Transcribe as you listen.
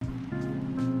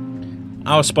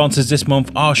Our sponsors this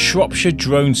month are Shropshire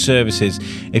Drone Services.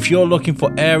 If you're looking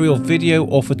for aerial video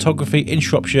or photography in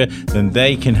Shropshire, then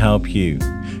they can help you.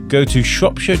 Go to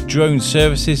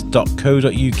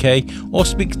shropshiredroneservices.co.uk or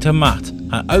speak to Matt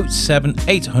at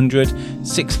 07800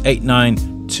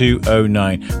 689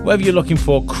 209. Whether you're looking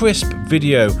for crisp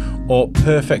video or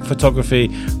perfect photography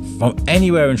from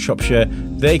anywhere in Shropshire,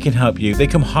 they can help you. They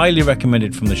come highly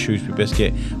recommended from the Shrewsbury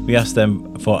Biscuit. We asked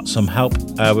them for some help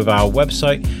with our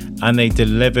website, and they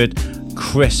delivered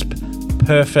crisp,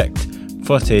 perfect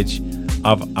footage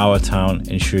of our town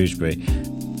in Shrewsbury.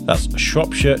 That's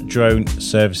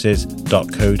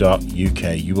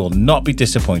shropshiredroneservices.co.uk. You will not be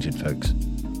disappointed, folks.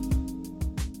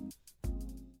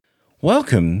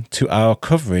 Welcome to our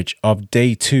coverage of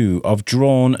Day 2 of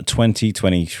Drawn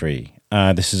 2023.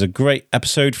 This is a great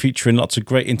episode featuring lots of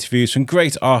great interviews from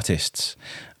great artists.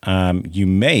 You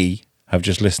may have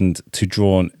just listened to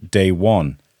Drawn Day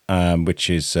 1, which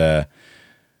is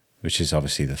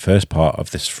obviously the first part of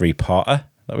this three-parter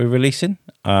that we're releasing.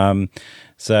 So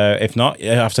if not,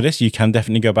 after this, you can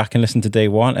definitely go back and listen to Day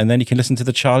 1, and then you can listen to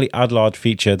the Charlie Adlard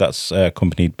feature that's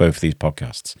accompanied both of these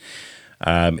podcasts.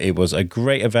 It was a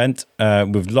great event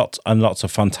with lots and lots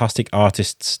of fantastic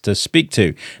artists to speak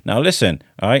to. Now, listen,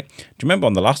 all right? Do you remember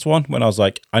on the last one when I was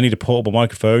like, I need a portable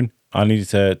microphone, I needed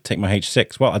to take my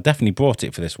H6? Well, I definitely brought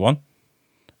it for this one,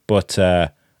 but I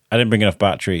didn't bring enough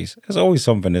batteries. There's always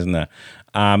something, isn't there?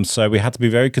 So we had to be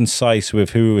very concise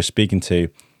with who we were speaking to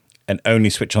and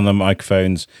only switch on the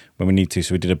microphones when we need to.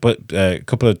 So we did a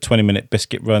couple of 20-minute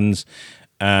biscuit runs,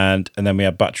 and then we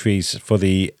had batteries for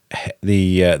the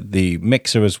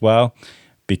mixer as well,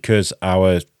 because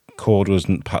our cord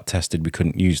wasn't pat tested. We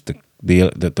couldn't use the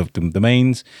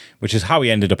mains, which is how we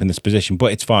ended up in this position.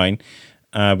 But it's fine.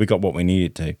 We got what we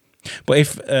needed to. But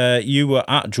if you were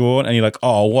at Drawn and you're like,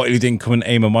 oh, Whiteley didn't come and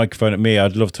aim a microphone at me,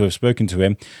 I'd love to have spoken to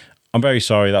him. I'm very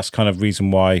sorry. That's kind of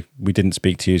reason why we didn't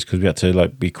speak to you, is because we had to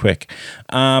be quick.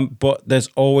 But there's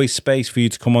always space for you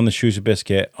to come on the Shrewsbury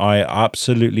Biscuit. I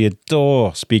absolutely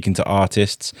adore speaking to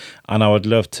artists, and I would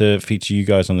love to feature you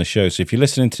guys on the show. So if you're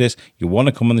listening to this, you want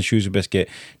to come on the Shrewsbury Biscuit,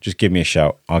 just give me a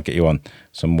shout. I'll get you on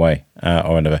some way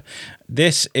or another.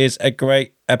 This is a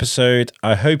great episode.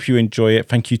 I hope you enjoy it.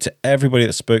 Thank you to everybody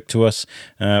that spoke to us.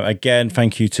 Again,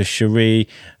 thank you to Cherie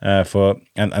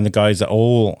and the guys that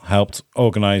all helped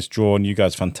organise Drawn. You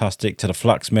guys fantastic. To the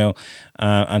Flaxmill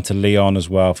and to Leon as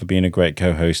well for being a great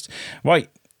co-host. Right,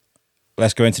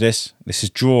 let's go into this. This is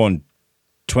Drawn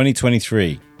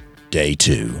 2023, Day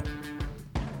 2.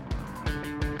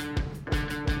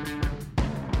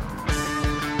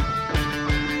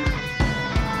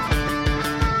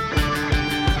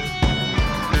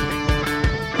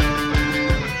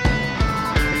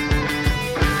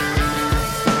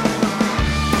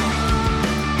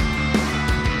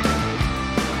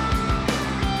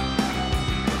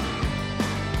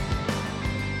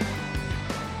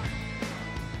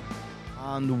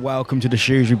 Welcome to the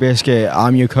Shrewsbury Biscuit.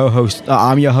 I'm your host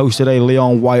today,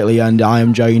 Leon Whiteley, and I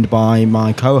am joined by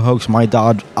my co-host, my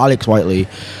dad, Alex Whiteley.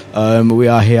 We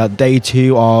are here at Day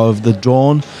 2 of the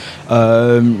Drawn.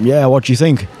 What do you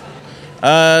think?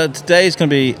 Today is going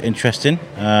to be interesting,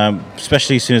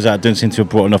 especially as soon as I don't seem to have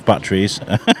brought enough batteries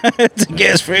to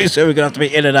get us through, so we're going to have to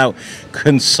be in and out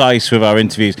concise with our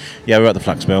interviews. Yeah, we're at the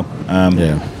Flaxmill.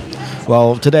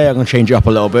 Well, today I'm going to change it up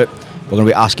a little bit. We're going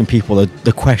to be asking people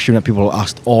the question that people have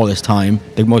asked all this time,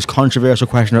 the most controversial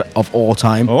question of all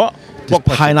time. What? Does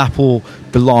pineapple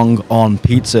belong on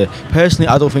pizza? Personally,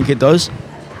 I don't think it does,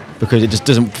 because it just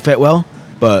doesn't fit well.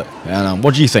 But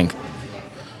what do you think?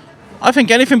 I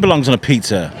think anything belongs on a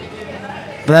pizza.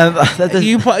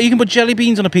 You can put jelly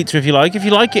beans on a pizza if you like. If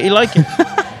you like it, you like it.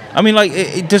 I mean,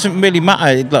 it doesn't really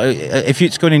matter. If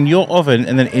it's going in your oven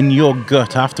and then in your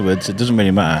gut afterwards, it doesn't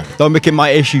really matter. Don't make it my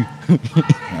issue.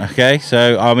 Okay,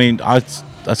 so I mean, that's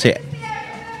it.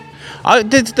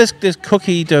 There's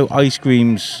cookie dough ice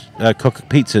creams,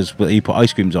 pizzas that you put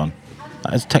ice creams on.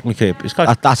 That's technically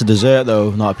that's a dessert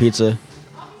though, not a pizza.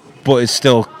 But it's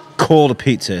still called a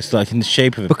pizza. It's like in the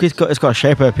shape of a. Because it's got a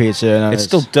shape of a pizza. It's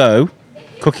still dough,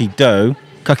 cookie dough.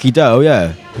 Cookie dough,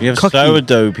 yeah. You have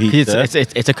sourdough pizza.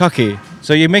 It's a cookie.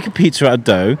 So you make a pizza out of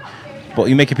dough, but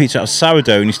you make a pizza out of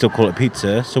sourdough and you still call it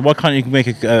pizza. So why can't you make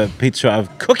a pizza out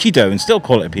of cookie dough and still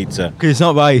call it a pizza? Because it's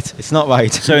not right. It's not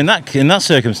right. So in that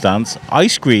circumstance,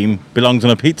 ice cream belongs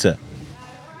on a pizza.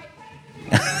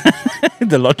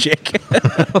 The logic.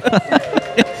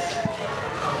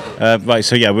 Right,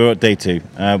 so yeah, we're at day 2.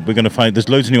 We're going to find there's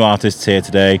loads of new artists here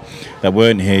today that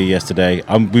weren't here yesterday.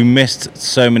 We missed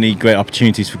so many great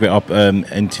opportunities for great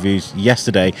interviews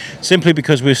yesterday simply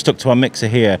because we were stuck to our mixer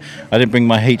here. I didn't bring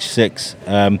my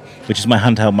H6, which is my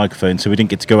handheld microphone, so we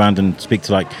didn't get to go around and speak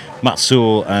to like Matt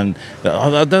Sewell and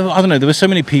I don't know. There were so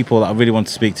many people that I really wanted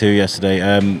to speak to yesterday.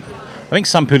 I think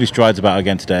Sam Pooley strides about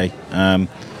again today.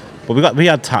 But we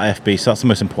had Tat FB, so that's the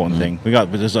most important thing. We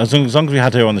got as long as we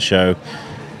had her on the show.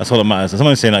 That's all that matters. I'm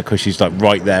only saying that because she's like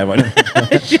right there.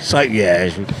 Right? She's like, yeah.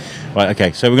 Right,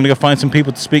 okay. So we're going to go find some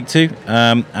people to speak to.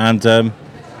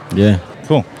 Yeah.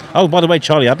 Cool. Oh, by the way,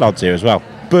 Charlie Adlard's here as well.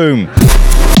 Boom.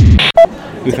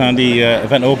 We found the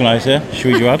event organiser,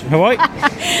 Shrewsbury. All right?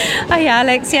 Hi,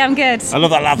 Alex. Yeah, I'm good. I love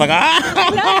that laugh.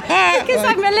 Like, Because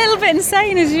I'm a little bit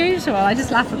insane as usual. I just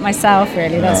laugh at myself,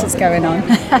 really. That's what's going on.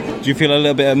 Do you feel a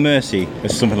little bit of mercy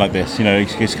with something like this? You know,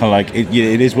 it's kind of like,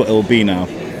 it is what it will be now.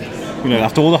 You know,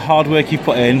 after all the hard work you've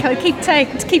put in. Keep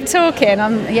talking.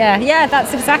 Yeah,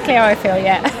 that's exactly how I feel.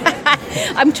 Yeah,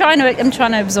 I'm trying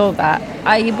to absorb that.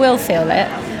 I will feel it.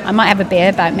 I might have a beer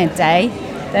about midday.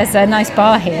 There's a nice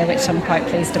bar here, which I'm quite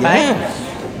pleased about.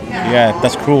 Yeah,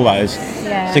 that's cruel. That is.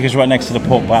 Yeah. Stick us right next to the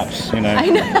pork baps. You know. I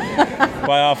know.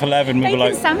 By 11:30, we were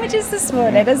like sandwiches this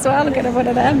morning as well. I'm gonna one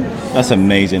of them. That's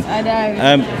amazing. I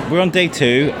know. We're on day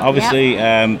 2. Obviously,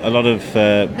 a lot of.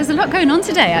 There's a lot going on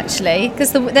today, actually,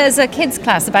 because there's a kids'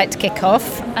 class about to kick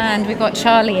off, and we've got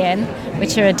Charlie in,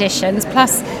 which are additions,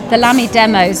 plus the Lammy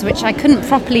demos, which I couldn't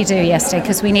properly do yesterday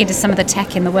because we needed some of the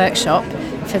tech in the workshop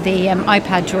for the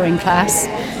iPad drawing class.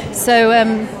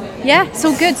 So. Yeah, it's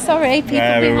all good. Sorry, people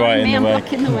behind right me. I'm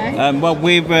blocking the way. Well,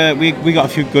 we got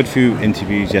a few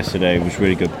interviews yesterday. It was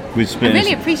really good. I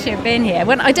really appreciate being here.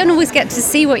 I don't always get to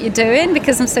see what you're doing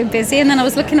because I'm so busy, and then I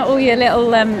was looking at all your little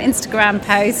Instagram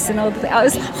posts and all. I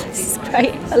was like, oh, this is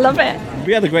great. I love it.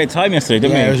 We had a great time yesterday,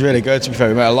 didn't we? Yeah, it was really good. To be fair,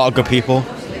 we met a lot of good people.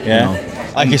 Yeah. You know.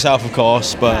 Like yourself, of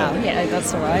course, but yeah,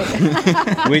 that's all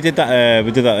right. we did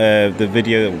that. The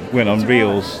video that went on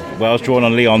Reels. Where I was drawing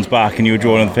on Leon's back, and you were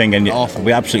drawing on the thing, and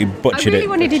we absolutely butchered it. I really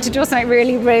wanted you to draw something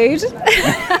really rude.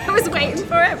 I was waiting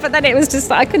for it, but then it was just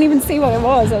like, I couldn't even see what it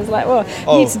was. I was like, well,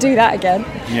 you need to do that again.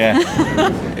 Yeah.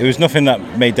 It was nothing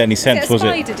that made any sense, was it?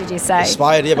 Spider, did you say?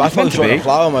 Spider, yeah, but I thought it was drawing a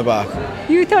flower on my back.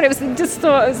 You thought it was? Just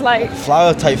thought it was like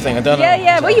flower type thing. I don't know.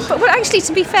 Yeah. Well, actually,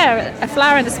 to be fair, a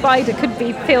flower and a spider could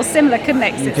feel similar, couldn't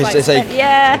it? Because it's like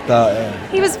yeah.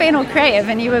 That, He was being all creative,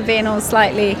 and you were being all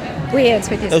slightly weird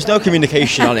with your. There was no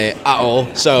communication on it at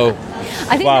all. So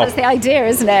I think that's the idea,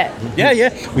 isn't it? Yeah.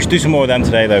 We should do some more of them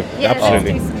today, though. Yeah,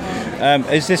 absolutely.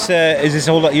 Is this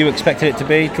all that you expected it to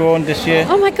be drawn this year?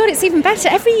 Oh my God, it's even better.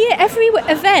 Every year, every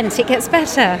event, it gets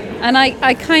better, and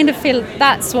I kind of feel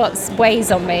that's what weighs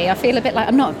on me. I feel a bit like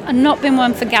I'm not been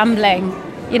one for gambling,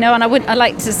 you know, and I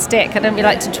like to stick. I don't really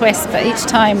like to twist, but each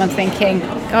time I'm thinking,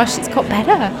 gosh, it's got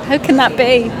better. How can that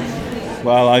be?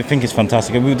 Well, I think it's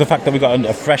fantastic. The fact that we got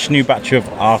a fresh new batch of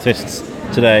artists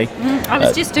today. I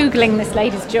was just Googling this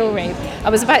lady's jewellery.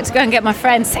 I was about to go and get my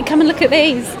friend, say, come and look at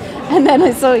these. And then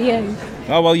I saw you.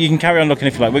 Oh, well, you can carry on looking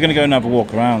if you like. We're going to go and have a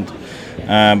walk around.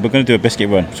 We're going to do a biscuit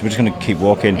run, so we're just going to keep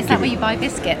walking. Is that where you buy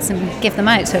biscuits and give them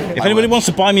out to everyone? If anybody wants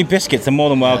to buy me biscuits, they're more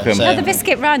than welcome. No, the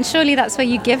Biscuit-run, surely that's where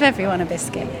you give everyone a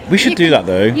biscuit. We should do that,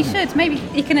 though. You should. Maybe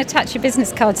you can attach your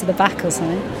business card to the back or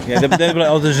something. Yeah, they'll be like,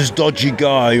 oh, there's this dodgy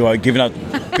guy who giving out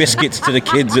biscuits to the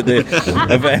kids at the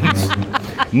events.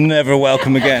 Never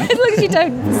welcome again. As long as you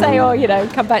don't say, oh, you know,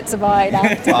 come back to mine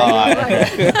after.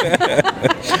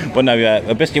 But no,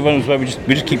 a biscuit run is where we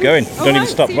just keep going. Don't even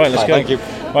stop. Right, let's go. Thank you.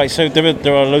 Right, so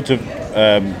there are loads of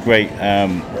great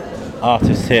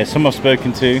artists here. Some I've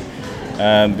spoken to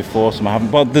before, some I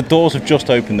haven't. Well, the doors have just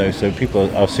opened though, so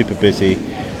people are super busy,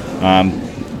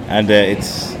 and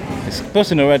it's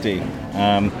buzzing already.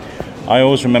 I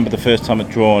always remember the first time at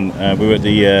Drawn, we were at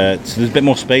the, so there's a bit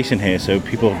more space in here, so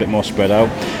people are a bit more spread out.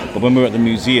 But when we were at the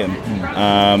museum,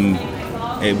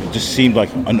 it just seemed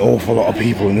like an awful lot of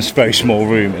people in this very small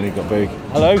room, and it got very,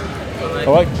 hello?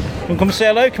 All right, can we come and say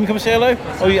hello? Can we come and say hello?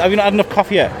 Oh, have you not had enough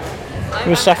coffee yet?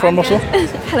 With Saffron Russell?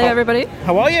 Hello everybody.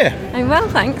 How are you? I'm well,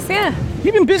 thanks, yeah.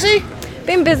 You've been busy?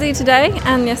 Been busy today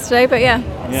and yesterday, but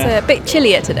it's a bit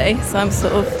chillier today, so I'm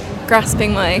sort of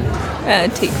grasping my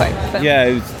tea quite.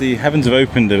 Yeah, the heavens have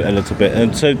opened a little bit.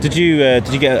 And so, did you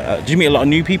meet a lot of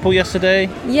new people yesterday?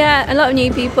 Yeah, a lot of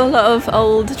new people, a lot of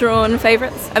old Drawn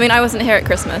favourites. I mean, I wasn't here at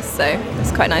Christmas, so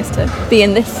it's quite nice to be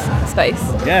in this space.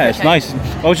 Yeah, it's nice.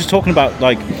 I was just talking about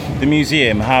like the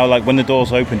museum, how like when the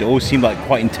doors opened, it always seemed like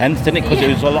quite intense, didn't it? Because it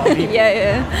was a lot of people.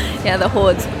 yeah, the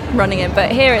hordes running in.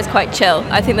 But here it's quite chill.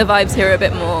 I think the vibes here are a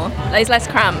bit more. It's less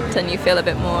cramped, and you feel a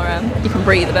bit more. You can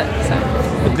breathe a bit. So.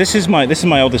 This is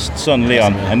my oldest son,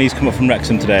 Leon, and he's come up from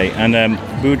Wrexham today. And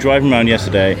we were driving around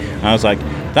yesterday, and I was like,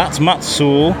 that's Matt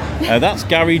Sewell, that's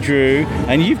Gary Drew,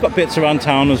 and you've got bits around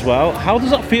town as well. How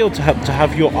does that feel to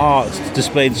have your art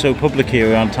displayed so publicly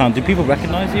around town? Do people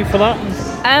recognise you for that?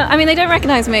 I mean, they don't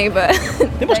recognise me, but...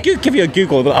 They must give you a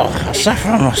Google. Oh,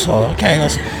 Saffron Russell, okay.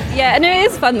 Yeah, and it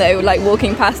is fun though, like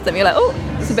walking past them, you're like, oh,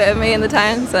 it's a bit of me in the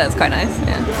town, so that's quite nice,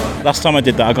 yeah. Last time I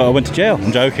did that, I went to jail.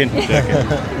 I'm joking.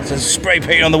 So spray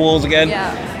paint on the walls again.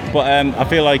 Yeah. But I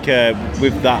feel like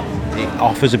with that, it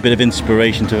offers a bit of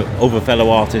inspiration to other fellow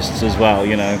artists as well,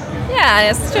 you know. Yeah,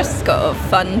 and it's just got of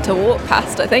fun to walk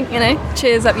past, I think, you know.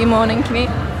 Cheers up your morning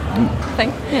commute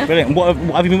thing, yeah. Brilliant. What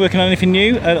have you been working on? Anything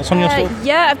new that's on your store?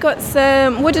 Yeah, I've got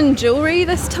some wooden jewellery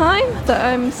this time that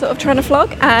I'm sort of trying to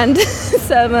flog, and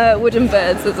some wooden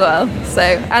birds as well. So,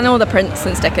 and all the prints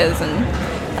and stickers and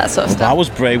that sort of stuff. That was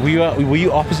brave. Were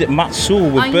you opposite Matt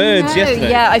Sewell with birds yesterday?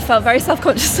 Yeah, I felt very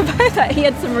self-conscious about that. He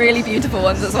had some really beautiful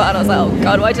ones as well, and I was like, oh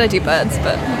God, why did I do birds?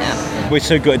 But yeah. We're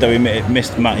so good that we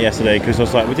missed Matt yesterday, because I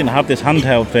was like, we didn't have this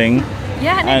handheld thing.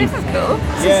 Yeah, no, this is cool.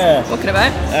 Yeah. Walking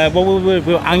about. Well, we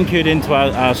were anchored into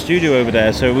our studio over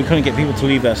there, so we couldn't get people to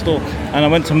leave their store. And I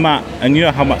went to Matt, and you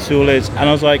know how Matt Sewell is, and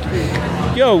I was like,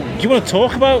 yo, do you want to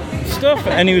talk about stuff?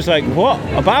 And he was like, what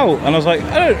about? And I was like,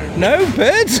 I don't know,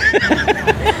 birds.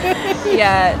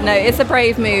 Yeah, no, it's a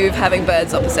brave move having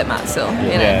birds opposite Matt Sewell.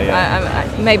 You know, yeah.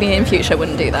 I maybe in future I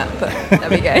wouldn't do that, but there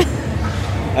we go.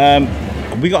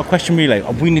 We got a question relay.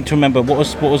 We need to remember what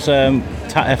was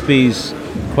Tat FB's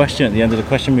question at the end of the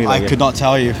question relay. I could not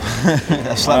tell you.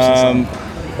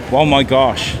 Oh my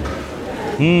gosh.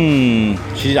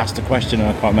 She asked a question and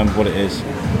I can't remember what it is.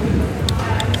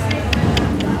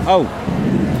 Oh,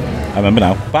 I remember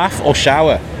now. Bath or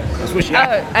shower? That's what she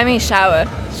asked. Oh, I mean shower.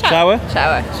 Shower?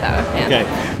 Shower, yeah. Okay.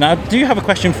 Now, do you have a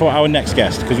question for our next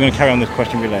guest? Because we're going to carry on this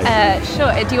question relay.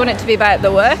 Sure. Do you want it to be about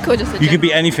the work or just? You could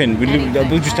be anything.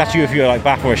 We'll just ask you if you're like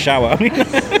bath or a shower.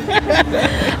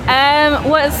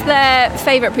 What's their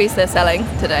favourite piece they're selling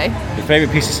today? Your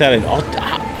favourite piece of selling? Oh,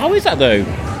 how is that though? You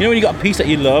know, when you got a piece that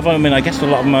you love. I mean, I guess a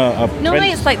lot of them are normally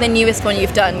it's like the newest one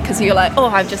you've done because you're like, oh,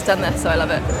 I've just done this, so I love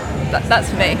it. That's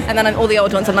for me. And then all the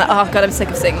old ones, I'm like, oh God, I'm sick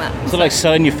of seeing that. So like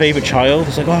selling your favourite child?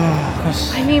 It's like,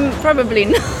 oh. I mean, probably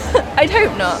not. I'd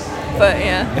hope not. But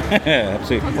yeah.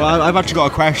 Absolutely. Well, I've actually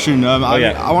got a question. I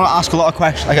want to ask a lot of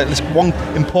questions. I got this one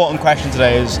important question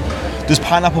today is, does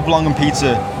pineapple belong on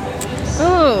pizza?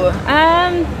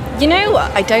 You know what?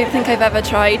 I don't think I've ever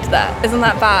tried that. Isn't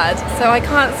that bad? So I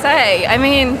can't say. I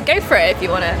mean, go for it if you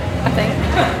want it, I think.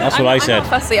 That's what I said. I'm not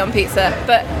fussy on pizza,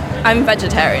 but I'm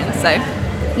vegetarian, so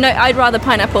no, I'd rather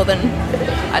pineapple than,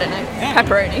 I don't know,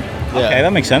 pepperoni. Yeah. Okay,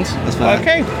 that makes sense. That's fine.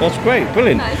 Okay, that's great.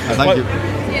 Brilliant. Nice. Thank you.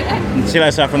 Yeah. See you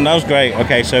later, Saffron. That was great.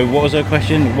 Okay, so what was the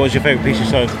question? What was your favourite piece you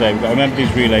saw today? We've got to remember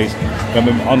these relays.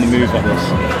 We're on the move like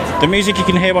this. The music you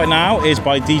can hear right now is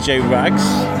by DJ Rags.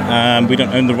 We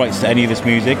don't own the rights to any of this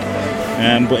music.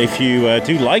 But if you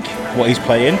do like what he's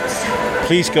playing,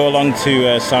 please go along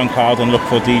to SoundCloud and look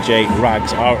for DJ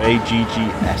Rags,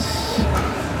 R-A-G-G-S.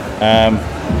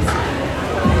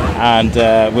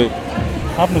 We're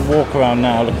having a walk around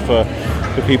now looking for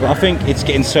people. I think it's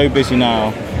getting so busy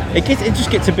now. It just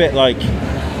gets a bit like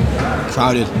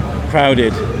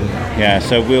crowded. Yeah.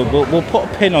 So we'll put a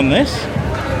pin on this.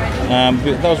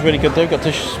 That was really good though. Got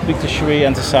to speak to Sheree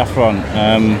and to Saffron.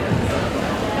 And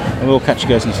we'll catch you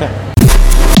guys in a sec.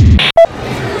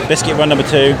 Biscuit-run number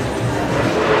 2.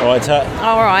 All right, Tat.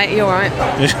 All right, you're all right.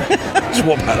 Just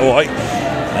walk back. All right.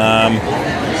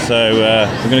 So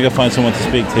we're going to go find someone to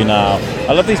speak to now.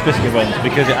 I love these biscuit runs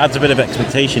because it adds a bit of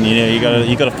expectation. You know,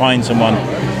 you got to find someone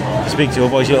to speak to,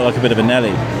 otherwise you look like a bit of a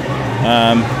Nelly.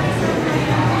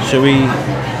 Shall we?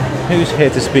 Who's here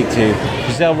to speak to?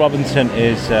 Gisela Robinson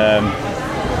is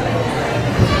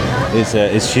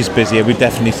she's busy. We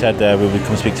definitely said we would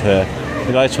come speak to her.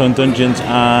 The guys from Dungeons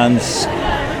and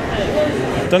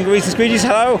Dungarees and Squeegees.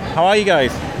 Hello, how are you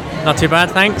guys? Not too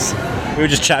bad, thanks. We were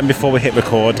just chatting before we hit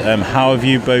record. How have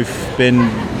you both been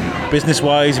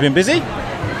business-wise? Have you been busy?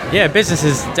 Yeah, business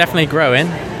is definitely growing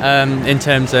in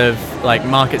terms of like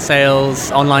market sales,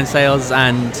 online sales,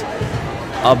 and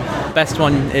our best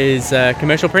one is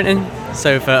commercial printing.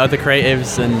 So for other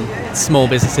creatives and small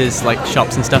businesses like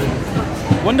shops and stuff.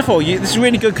 Wonderful. This is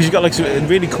really good because you've got like a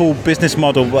really cool business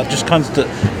model that just kind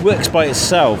of works by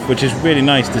itself, which is really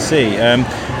nice to see.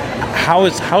 How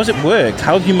has it worked?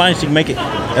 How have you managed to make it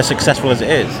as successful as it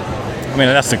is? I mean,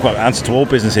 that's the answer to all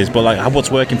businesses, but like,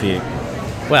 what's working for you?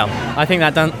 Well, I think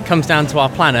that comes down to our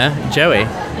planner, Joey.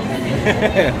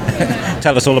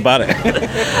 Tell us all about it.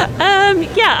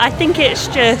 Yeah, I think it's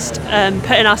just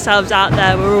putting ourselves out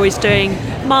there. We're always doing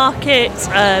market,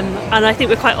 and I think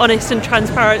we're quite honest and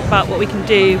transparent about what we can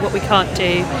do, what we can't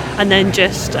do, and then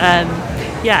just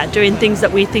doing things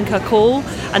that we think are cool,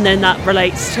 and then that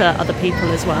relates to other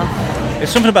people as well.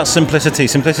 It's something about simplicity.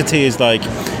 Simplicity is like,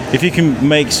 if you can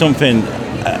make something,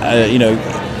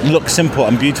 look simple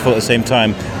and beautiful at the same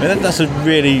time, that's a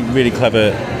really, really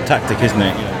clever tactic, isn't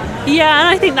it? Yeah, and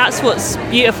I think that's what's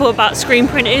beautiful about screen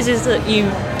print is that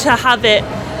to have it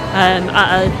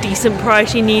at a decent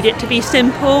price, you need it to be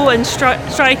simple and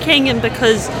striking, and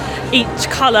because each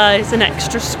colour is an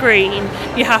extra screen,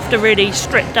 you have to really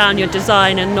strip down your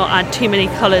design and not add too many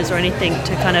colours or anything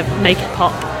to kind of make it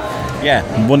pop. Yeah,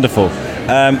 wonderful.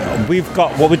 We've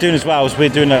got, what we're doing as well is we're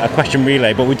doing a question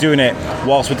relay, but we're doing it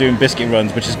whilst we're doing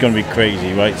Biscuit-runs, which is going to be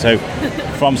crazy, right? So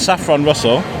from Saffron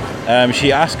Russell,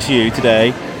 she asks you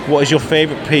today, what is your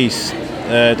favourite piece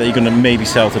that you're going to maybe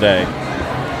sell today?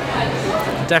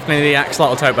 Definitely the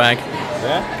axolotl tote bag.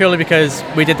 Yeah? Purely because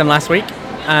we did them last week,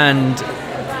 and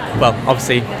well,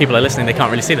 obviously people are listening, they can't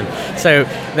really see them. So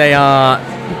they are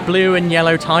blue and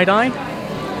yellow tie-dye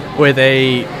with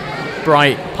a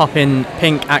bright pop-in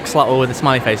pink axolotl with a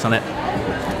smiley face on it.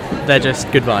 They're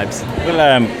just good vibes.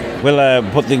 We'll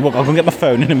put the. I'll go get my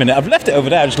phone in a minute. I've left it over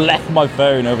there. I just left my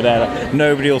phone over there.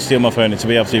 Nobody will steal my phone. It'll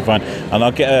be absolutely fine. And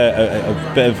I'll get a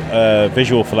bit of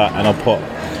visual for that, and I'll put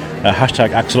a hashtag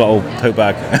axolotl tote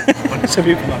bag. So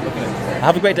people can look at it.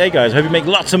 Have a great day, guys. Hope you make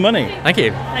lots of money. Thank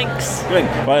you. Thanks.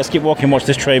 Right, let's keep walking. Watch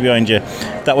this tray behind you.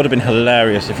 That would have been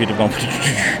hilarious if you'd have gone.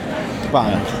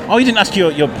 Right. Oh, you didn't ask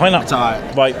your pineapple. It's all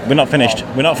right. Right, we're not finished.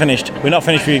 We're not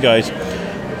finished for you guys.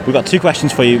 We've got 2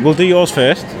 questions for you. We'll do yours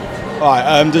first. All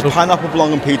right. Does pineapple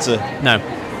belong on pizza? No.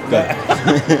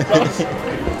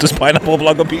 Does pineapple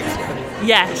belong on pizza?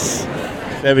 Yes.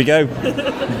 There we go.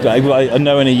 A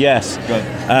no and a yes.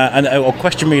 And a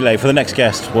question relay for the next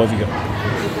guest. What have you got?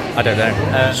 I don't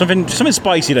know. Something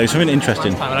spicy though. Something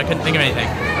interesting. Time, and I couldn't think of anything.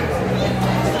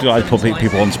 I put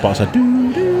people on the spot. So It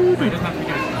doesn't have to be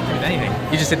with anything.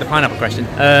 You just did the pineapple question.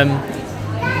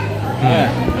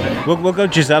 We'll go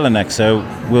Gisela next. So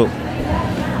we'll.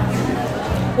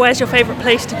 Where's your favourite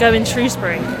place to go in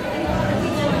Shrewsbury?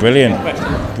 Brilliant,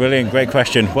 great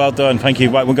question. Well done, thank you.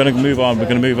 Right, we're going to move on.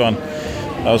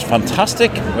 That was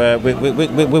fantastic. We're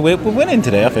winning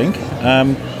today, I think.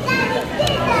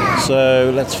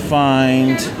 So let's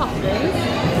find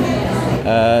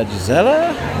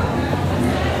Gisela.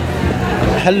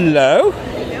 Hello.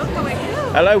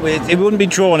 Hello. It wouldn't be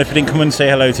drawn if it didn't come and say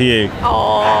hello to you.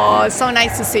 Oh, so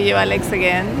nice to see you, Alex,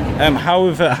 again.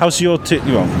 How's your?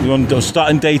 You're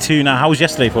starting day 2 now. How was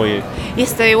yesterday for you?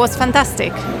 Yesterday was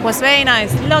fantastic. It was very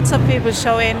nice. Lots of people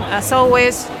showing, as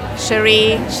always.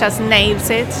 Cherie just nails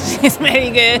it. She's very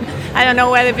good. I don't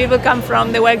know where the people come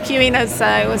from. They were queuing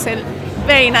outside. It was a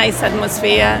very nice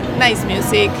atmosphere, nice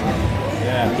music.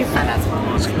 Yeah.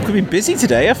 It's going to be busy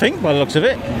today, I think, by the looks of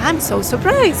it. I'm so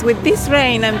surprised with this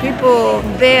rain and people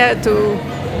there to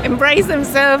embrace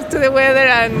themselves to the weather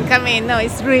and come in. No,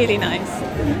 it's really nice.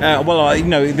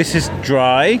 This is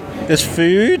dry. There's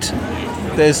food.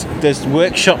 There's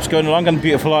workshops going along and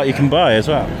beautiful art you can buy as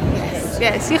well.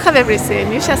 Yes, you have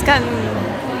everything. You just can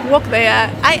walk there.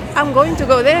 I'm going to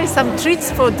go there. Some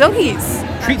treats for doggies.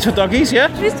 Treats for doggies, yeah?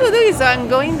 Treats for doggies. So I'm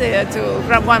going there to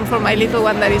grab one for my little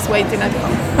one that is waiting at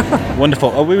home.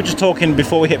 Wonderful. We were just talking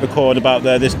before we hit record about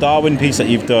this Darwin piece that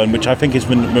you've done, which I think is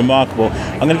remarkable.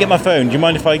 I'm going to get my phone. Do you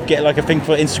mind if I get like a thing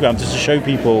for Instagram just to show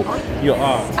people your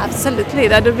art? Absolutely.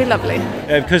 That would be lovely.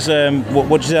 Because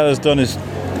what Gisela's done is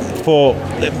for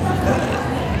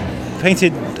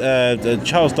painted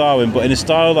Charles Darwin, but in a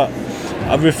style that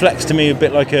reflects to me a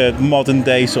bit like a modern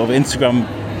day sort of Instagram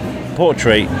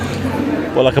portrait,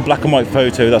 but like a black and white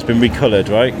photo that's been recoloured,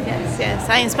 right? Yes.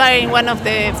 I inspired in one of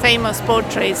the famous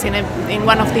portraits in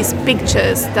one of these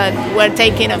pictures that were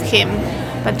taken of him,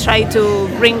 but try to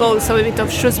bring also a bit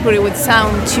of Shrewsbury with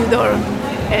some Tudor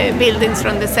buildings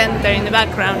from the centre in the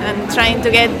background, and trying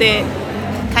to get the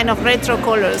kind of retro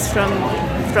colours from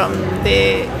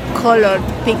the coloured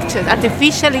pictures,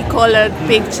 artificially coloured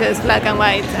pictures, black and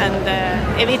white, and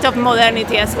a bit of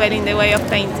modernity as well in the way of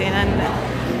painting. And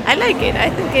I like it. I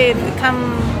think it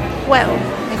come well.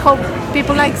 I hope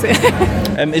people like it.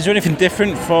 Is there anything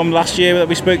different from last year that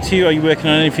we spoke to you? Are you working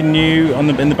on anything new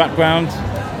in the background?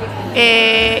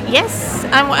 Yes,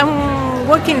 I'm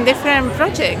working different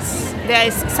projects. There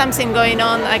is something going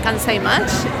on. I can't say much.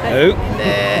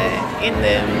 In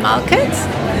the market.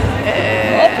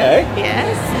 Okay.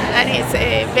 Yes, and it's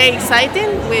very exciting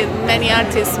with many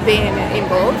artists being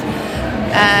involved,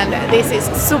 and this is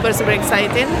super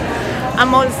exciting.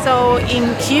 I'm also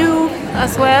in Kew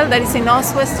as well, that is in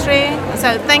Oswestry.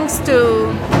 So thanks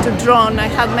to Drone, I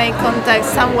have made contact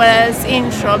somewhere else in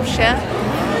Shropshire,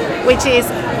 which is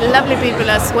lovely people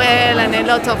as well, and a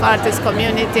lot of artist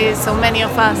communities. So many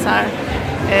of us are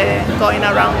going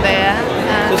around there.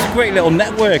 It's a great little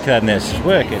network then, this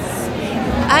working.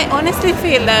 I honestly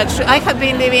feel that I have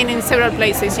been living in several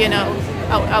places,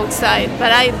 outside,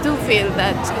 but I do feel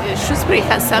that Shrewsbury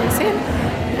has something,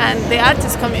 and the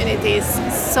artist community is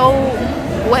so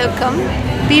welcome.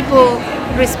 People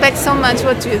respect so much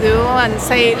what you do and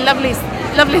say lovely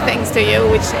things to you,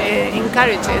 which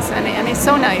encourages, and it's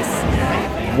so nice.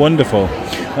 Wonderful.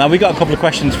 Now we got a couple of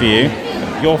questions for you.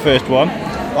 Your first one.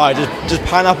 Right, does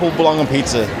pineapple belong on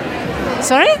pizza?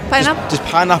 Sorry? Pineapple? Does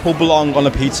pineapple belong on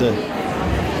a pizza?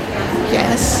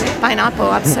 Yes,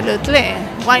 pineapple, absolutely.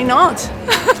 Why not?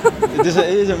 It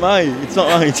isn't mine. It's not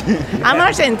right. I'm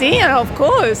Argentine, of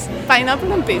course.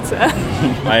 Pineapple on pizza.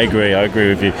 I agree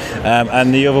with you.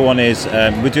 And the other one is,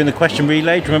 we're doing the question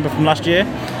relay, do you remember from last year?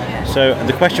 So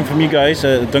the question from you guys,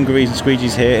 Dungarees and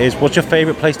Squeegees here, is what's your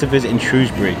favourite place to visit in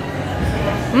Shrewsbury?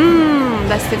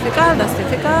 That's difficult.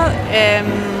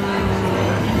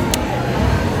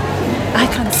 I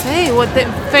can't say what the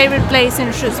favourite place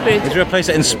in Shrewsbury is. Is there a place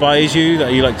that inspires you,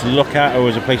 that you like to look at, or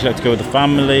is there a place you like to go with the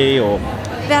family? Or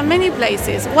there are many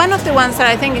places. One of the ones that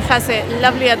I think has a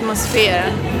lovely atmosphere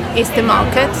is the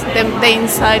market, the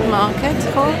inside market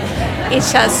hall.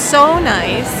 It's just so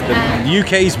nice. The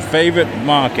UK's favourite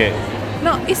market.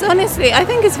 No, it's honestly, I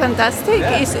think it's fantastic.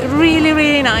 Yeah. It's really,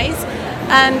 really nice.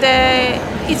 And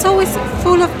it's always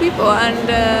full of people, and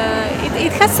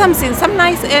it has some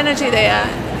nice energy there.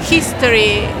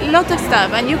 History, a lot of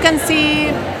stuff, and you can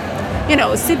see,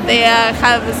 sit there,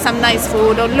 have some nice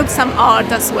food, or look some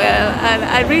art as well, and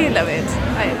I really love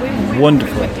it.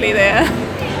 Wonderful. Frequently there.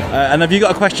 And have you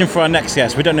got a question for our next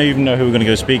guest? We don't even know who we're going to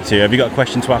go speak to. Have you got a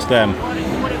question to ask them?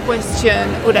 What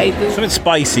question would I do? Something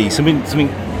spicy, something.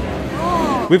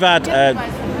 We've had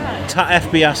Tat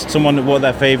FB asked someone what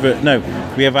their favourite. No,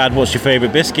 we have had what's your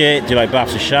favourite biscuit? Do you like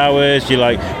baths or showers? Do you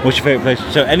like what's your favourite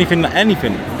place? So anything. Be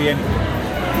anything.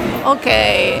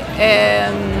 Okay,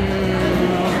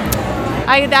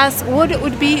 I'd ask what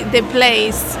would be the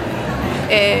place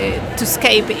to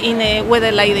escape in a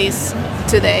weather like this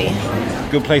today.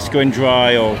 Good place to go and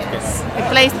dry, or yes, a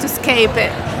place to escape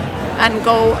and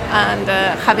go and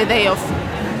have a day off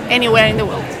anywhere in the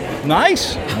world.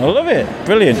 Nice, I love it,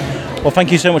 brilliant. Well,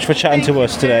 thank you so much for chatting to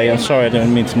us today. I'm sorry I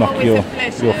didn't mean to knock your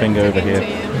thing over here.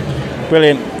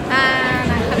 Brilliant.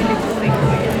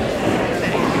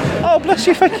 Oh, bless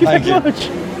you, thank you very much.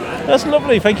 That's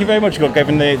lovely, thank you very much. You got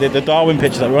given the Darwin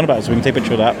picture that we're on about, so we can take a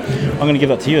picture of that. I'm going to give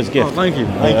that to you as a gift. Oh, thank you.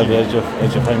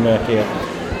 As your framework here.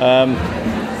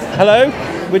 Hello,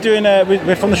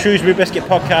 we're from the Shrewsbury Biscuit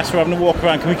podcast. We're having a walk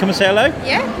around. Can we come and say hello?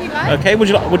 Yeah, if you like. Okay, would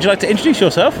you like to introduce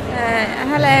yourself?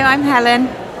 Hello, I'm Helen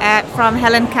from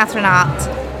Helen Catherine Art.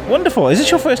 Wonderful. Is this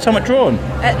your first time at Drawn?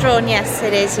 At Drawn, yes,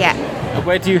 it is, yeah.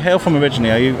 Where do you hail from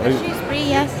originally? Are you Shrewsbury,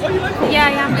 yes. Oh, you local? Yeah,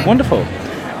 I am. Wonderful.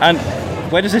 And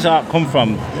where does this art come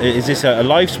from? Is this a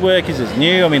life's work? Is it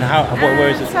new? I mean, where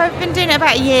is it? So I've been doing it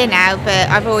about a year now, but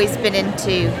I've always been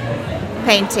into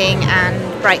painting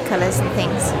and bright colours and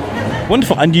things.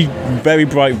 Wonderful. And you very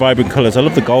bright, vibrant colours. I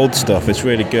love the gold stuff. It's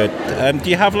really good. Do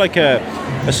you have like a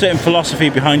certain philosophy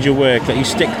behind your work that you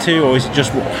stick to, or is it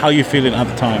just how you're feeling at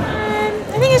the time?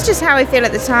 I think it's just how I feel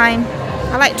at the time.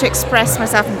 I like to express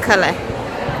myself in colour.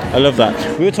 I love that.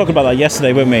 We were talking about that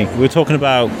yesterday, weren't we? We were talking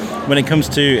about when it comes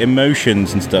to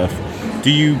emotions and stuff.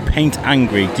 Do you paint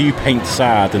angry? Do you paint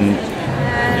sad and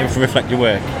reflect your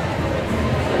work?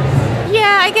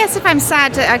 Yeah, I guess if I'm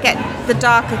sad, I get the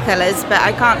darker colours, but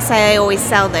I can't say I always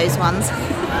sell those ones.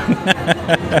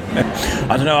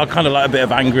 I don't know, I kind of like a bit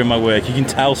of anger in my work. You can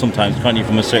tell sometimes, can't you,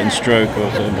 from a certain stroke or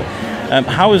something.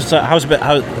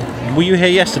 Were you here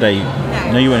yesterday?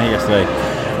 No, you weren't here yesterday.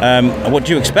 What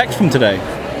do you expect from today?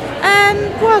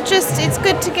 Well, just it's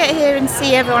good to get here and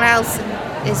see everyone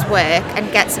else's work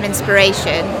and get some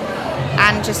inspiration,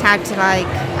 and just how to, like,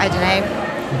 I don't know,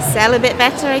 sell a bit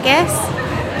better, I guess.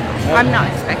 I'm not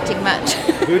expecting much.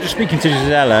 We were just speaking to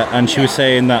Gisela, and she was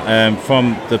saying that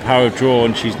from the Power of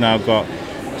Drawn, she's now got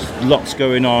lots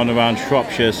going on around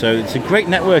Shropshire, so it's a great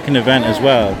networking event as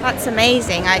well. That's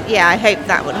amazing. I hope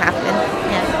that would happen.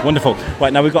 Yeah. Wonderful.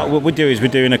 Right, now we're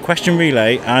doing a question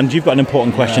relay, and you've got an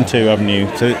important question too, haven't you?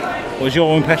 So, what was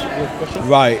your own question?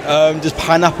 Right, does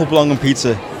pineapple belong on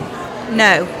pizza?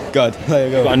 No. Good, there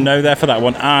you go. Got a no there for that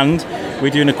one, and we're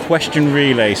doing a question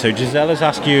relay. So Gisela's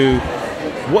asked you,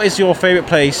 what is your favourite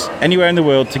place anywhere in the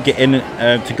world to get in,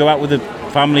 to go out with the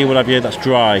family, whatever, that's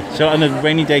dry? So on a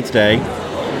rainy day today,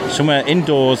 somewhere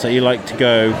indoors that you like to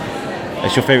go.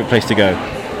 It's your favourite place to go.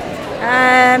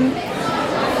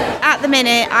 At the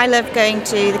minute, I love going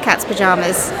to the Cat's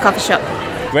Pyjamas coffee shop.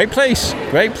 Great place,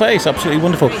 absolutely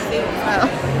wonderful.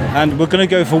 And we're going to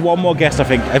go for one more guest, I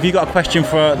think. Have you got a question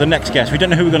for the next guest? We don't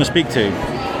know who we're going to speak to.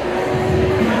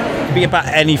 It could be about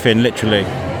anything, literally.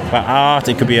 About art,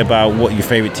 it could be about what your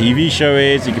favourite TV show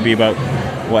is, it could be about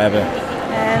whatever.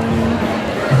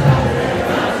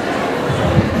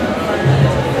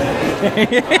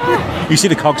 You see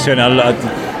the cogs turn out.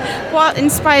 What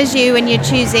inspires you when you're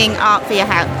choosing art for your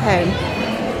home?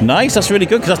 Nice, that's really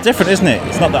good, because that's different, isn't it?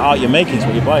 It's not the art you're making, it's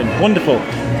what you're buying. Wonderful.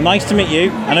 Nice to meet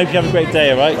you, and I hope you have a great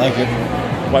day, all right? Thank you.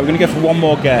 Right, we're going to go for one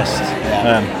more guest.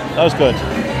 That was good.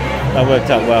 That worked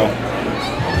out well.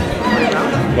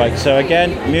 Right, so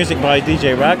again, music by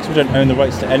DJ Rags. We don't own the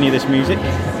rights to any of this music.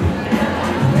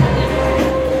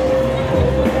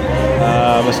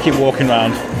 Let's keep walking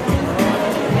around.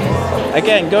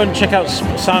 Again, go and check out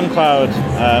SoundCloud.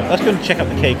 Let's go and check out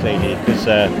the Cake Lady, because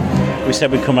we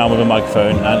said we'd come around with a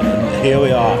microphone, and here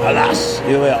we are. Alas,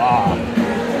 here we are.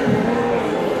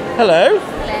 Hello.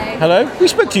 Hello. We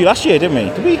spoke to you last year, didn't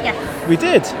we? Did we? Yes. We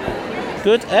did.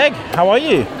 Good. Egg, how are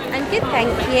you? I'm good,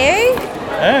 thank you.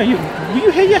 Were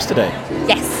you here yesterday?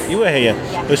 Yes. You were here.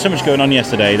 There was so much going on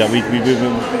yesterday that we were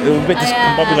a bit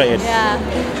discombobulated.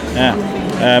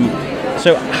 Yeah.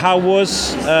 So how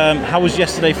was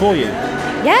yesterday for you?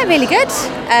 Yeah, really good.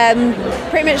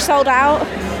 Pretty much sold out,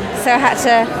 so I had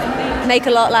to make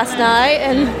a lot last night,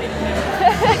 and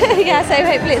yeah, so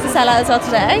hopefully it's a sellout as well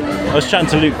today. I was chatting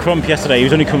to Luke Crump yesterday. He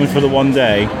was only coming for the one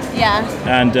day. Yeah.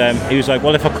 And he was like,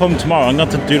 well, if I come tomorrow, I'm going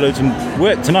to have to do loads of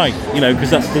work tonight, because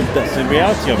that's the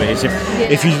reality of it. Is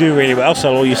if you do really well,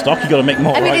 sell all your stock, you've got to make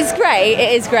more. I mean, right?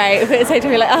 It is great, but it's so to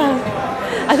be like,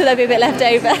 I thought there'd be a bit left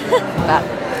over. But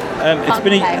it's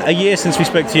been a year since we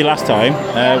spoke to you last time.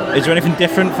 Is there anything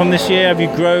different from this year? Have you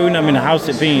grown? I mean, how's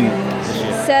it been this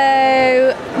year?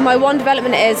 So my one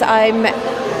development is I'm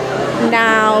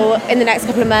now, in the next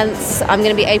couple of months, I'm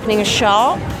going to be opening a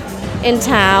shop in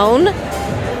town.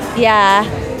 Yeah.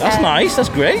 That's nice. That's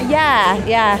great.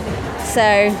 Yeah.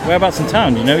 So. Whereabouts in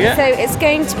town? Do you know yet? So it's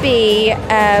going to be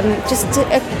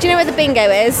do you know where the bingo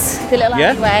is? The little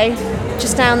alleyway,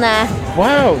 just down there.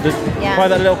 Wow. By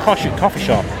that little coffee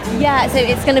shop. Yeah. So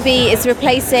it's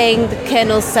replacing the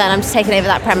Colonel's Son. I'm just taking over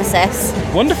that premises.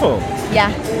 Wonderful.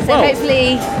 Yeah. So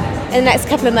hopefully in the next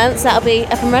couple of months that'll be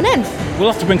up and running. We'll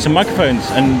have to bring some microphones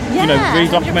and really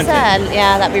document 100%. it.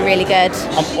 Yeah, that'd be really good.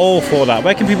 I'm all for that.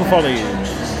 Where can people follow you?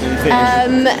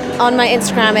 On my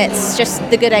Instagram, it's just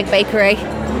the Good Egg Bakery.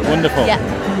 Wonderful. Yeah.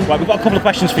 Right, we've got a couple of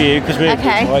questions for you because we're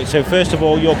okay. Right. So first of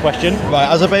all, your question. Right,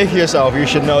 as a baker yourself, you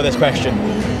should know this question.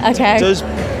 Okay. Does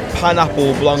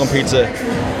pineapple belong on pizza?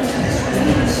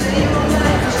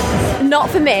 Not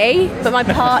for me, but my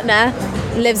partner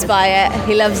lives by it.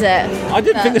 He loves it. I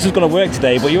didn't think this was going to work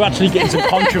today, but you're actually getting some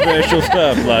controversial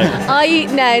stuff.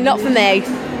 No, not for me.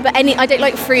 But I don't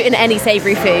like fruit in any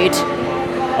savoury food.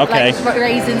 Okay. Like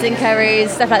raisins in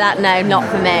curries, stuff like that. No, not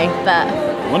for me. But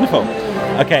wonderful.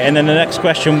 Okay, and then the next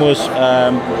question was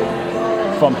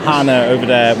from Hannah over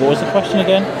there. What was the question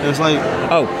again? It was like,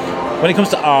 when it comes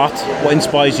to art, what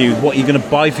inspires you? What are you going to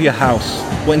buy for your house?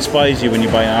 What inspires you when you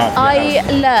buy art for your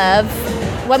house? love,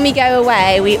 when we go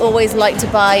away, we always like to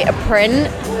buy a print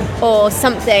or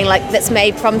something like that's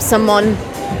made from someone,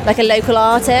 like a local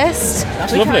artist.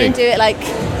 That's we lovely. try and do it like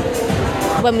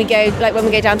when we go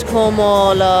down to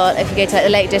Cornwall, or if you go to the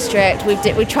Lake District,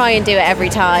 we try and do it every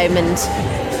time and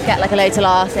get like a local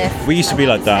artist. We used to be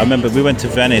like that. I remember we went to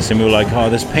Venice and we were like,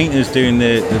 there's painters doing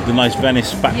the nice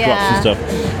Venice backdrops and stuff.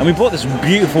 And we bought this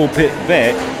beautiful bit,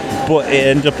 but it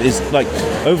ended up is like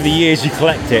over the years you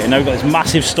collect it, and now we've got this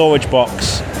massive storage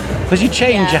box because you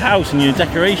change your house and your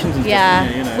decorations and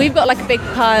stuff. You know. We've got like a big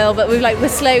pile, but we're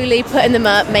slowly putting them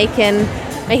up, making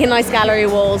nice gallery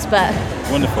walls, but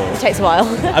wonderful. It takes a while.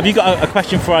 Have you got a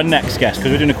question for our next guest?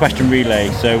 Because we're doing a question relay,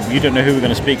 so you don't know who we're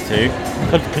going to speak to.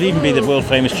 Could even be the world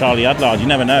famous Charlie Adlard. You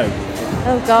never know.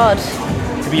 Oh God.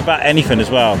 Could be about anything as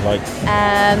well.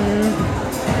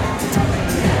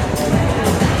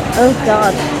 Oh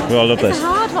God. We all love this. It's a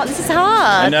hard one. This is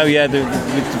hard. I know. Yeah.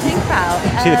 Think about.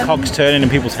 See the cogs turning in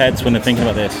people's heads when they're thinking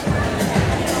about this.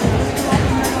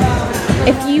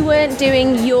 If you weren't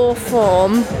doing your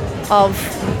form of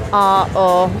art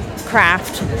or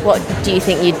craft, what do you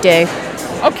think you'd do?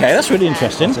 Okay, that's really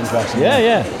interesting. That's interesting.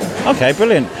 Yeah. Okay,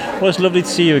 brilliant. Well, it's lovely to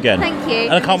see you again. Thank you.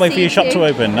 And I can't wait for your shop to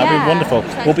open. That'd be wonderful.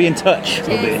 We'll be in touch.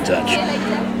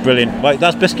 Brilliant. Right,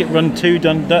 that's Biscuit-run 2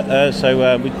 done. That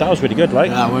was really good, right?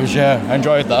 That was, I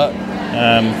enjoyed that.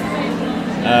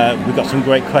 We've got some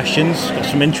great questions, got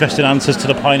some interesting answers to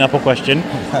the pineapple question,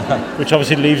 which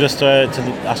obviously leaves us to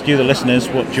ask you, the listeners,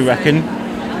 what do you reckon?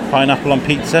 Pineapple on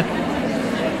pizza?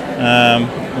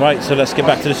 Right, so let's get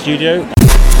back to the studio.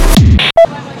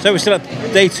 So we're still at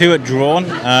day 2 at Drawn.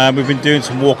 We've been doing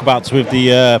some walkabouts with the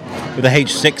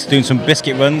H6, doing some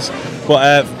biscuit runs.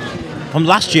 But from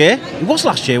last year, it was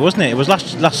last year, wasn't it? It was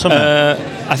last summer.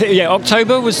 I think,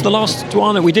 October was the last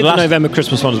one. We did the November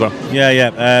Christmas one as well.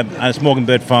 Yeah. And it's Morgan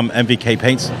Bird from MVK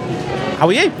Paints. How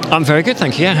are you? I'm very good,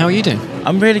 thank you. Yeah, how are you doing?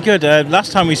 I'm really good.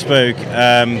 Last time we spoke,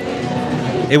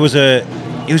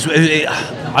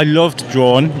 I loved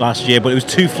Drawn last year, but it was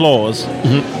 2 floors.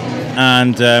 Mm-hmm.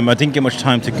 And I didn't get much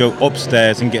time to go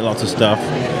upstairs and get lots of stuff.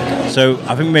 So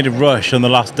I think we made a rush on the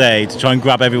last day to try and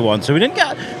grab everyone. So we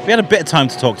had a bit of time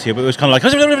to talk to you, but it was kind of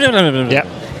like, yeah.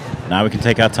 Now we can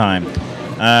take our time.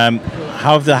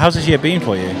 How's this year been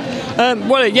for you?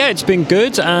 It's been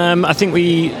good. I think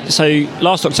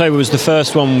last October was the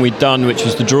first one we'd done, which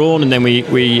was the Drawn, and then we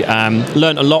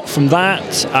learnt a lot from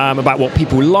that about what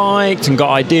people liked and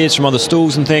got ideas from other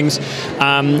stalls and things.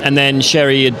 And then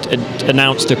Sherry had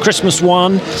announced a Christmas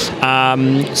one.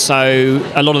 So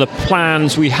a lot of the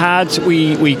plans we had,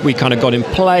 we kind of got in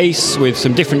place with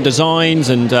some different designs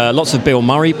and lots of Bill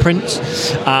Murray prints.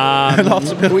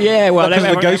 Lots of Bill. Yeah, well, the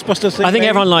Ghostbusters thing. I think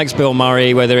everyone likes Bill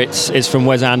Murray, whether it's from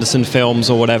Wes Anderson films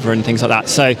or whatever and things like that.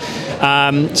 So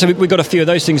we got a few of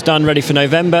those things done, ready for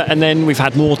November, and then we've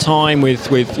had more time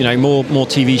with more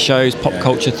TV shows, pop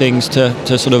culture things to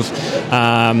sort of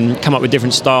come up with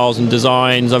different styles and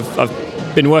designs.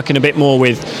 I've been working a bit more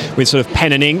with sort of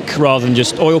pen and ink rather than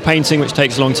just oil painting, which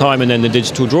takes a long time, and then the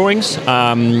digital drawings.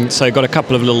 So got a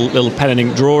couple of little pen and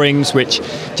ink drawings, which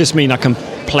just mean I can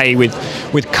play with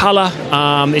colour.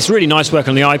 It's really nice working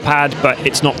on the iPad, but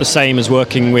it's not the same as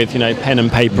working with pen and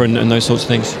paper and those sorts of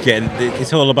things. Yeah,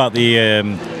 it's all about the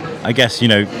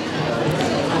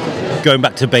going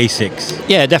back to basics.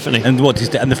 Yeah, definitely. And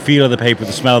and the feel of the paper,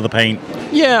 the smell of the paint.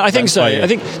 Yeah, I think so. I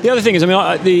think the other thing is,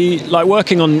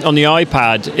 working on the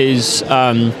iPad is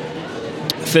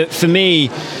for me,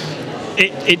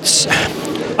 it's.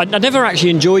 I never actually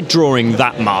enjoyed drawing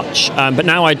that much, but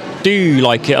now I do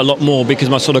like it a lot more because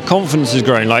my sort of confidence is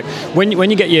growing. Like when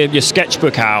you get your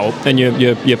sketchbook out and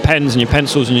your pens and your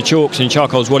pencils and your chalks and your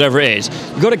charcoals, whatever it is,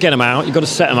 you've got to get them out, you've got to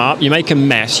set them up, you make a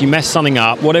mess, you mess something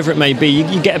up, whatever it may be,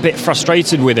 you get a bit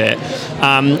frustrated with it.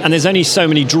 And there's only so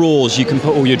many drawers you can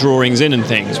put all your drawings in and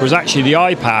things, whereas actually the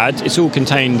iPad, it's all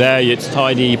contained there, it's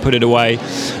tidy, you put it away.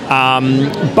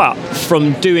 But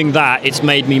from doing that, it's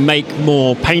made me make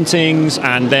more paintings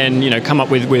and then come up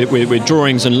with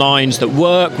drawings and lines that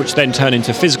work, which then turn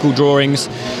into physical drawings.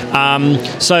 The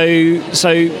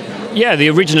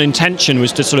original intention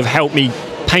was to sort of help me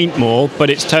paint more, but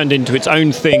it's turned into its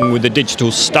own thing with the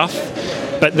digital stuff.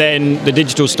 But then the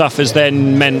digital stuff has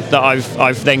then meant that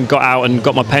I've then got out and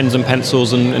got my pens and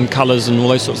pencils and colours and all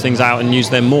those sorts of things out and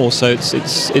used them more. So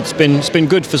it's been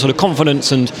good for sort of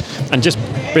confidence and just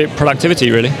productivity,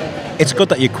 really. It's good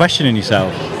that you're questioning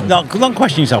yourself. Not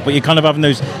questioning yourself, but you're kind of having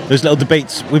those little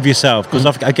debates with yourself, because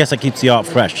I guess that keeps the art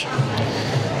fresh.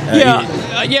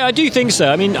 I do think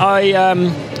so. I mean,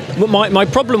 my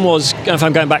problem was, if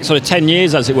I'm going back sort of 10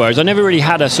 years as it were, is I never really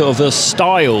had a sort of a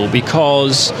style,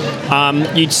 because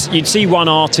you'd see one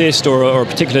artist or a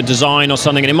particular design or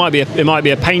something, and it might be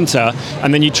a painter,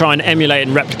 and then you try and emulate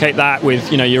and replicate that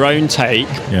with your own take.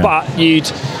 Yeah. But you'd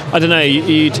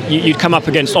come up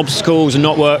against obstacles and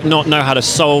not know how to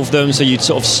solve them, so you'd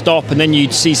sort of stop, and then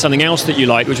you'd see something else that you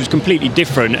liked, which was completely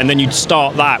different, and then you'd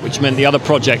start that, which meant the other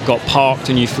project got parked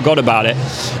and you forgot about it.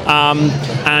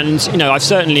 I've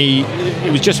certainly,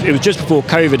 it was just before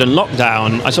COVID and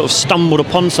lockdown, I sort of stumbled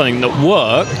upon something that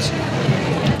worked,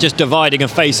 just dividing a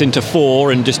face into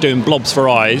 4 and just doing blobs for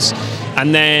eyes,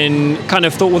 and then kind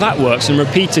of thought, well, that works, and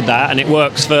repeated that, and it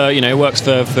works for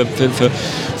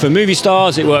movie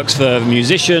stars, it works for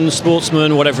musicians,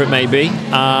 sportsmen, whatever it may be.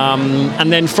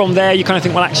 And then from there, you kind of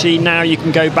think, well, actually, now you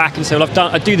can go back and say, well,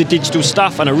 I do the digital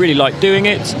stuff, and I really like doing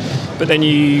it. But then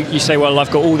you say, well,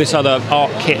 I've got all this other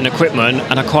art kit and equipment,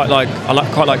 and I quite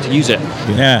like to use it.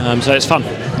 Yeah. So it's fun.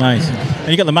 Nice. And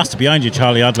you got the master behind you,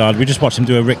 Charlie Adlard. We just watched him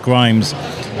do a Rick Grimes,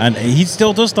 and he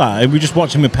still does that. We just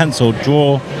watch him with pencil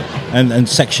draw and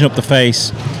section up the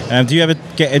face. Do you ever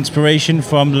get inspiration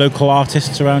from local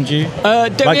artists around you?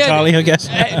 Charlie, I guess.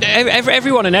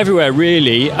 Everyone and everywhere,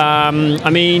 really.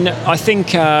 I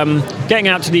think getting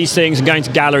out to these things and going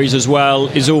to galleries as well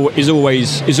is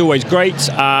always great.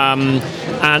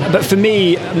 But for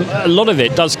me, a lot of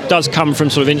it does come from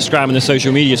sort of Instagram and the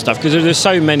social media stuff, because there's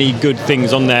so many good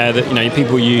things on there that, you know,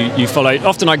 people you follow.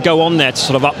 Often I go on there to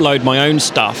sort of upload my own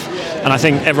stuff, and I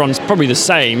think everyone's probably the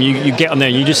same. You get on there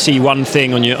and you just see one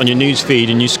thing on your news feed,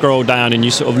 and you scroll down and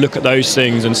you sort of look at those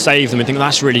things and save them and think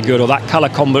that's really good, or that colour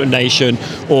combination,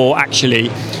 or actually,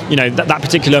 you know, that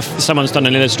particular, someone's done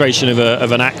an illustration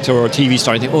of an actor or a TV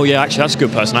star, and you think, oh yeah, actually that's a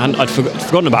good person. I'd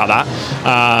forgotten about that,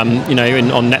 you know,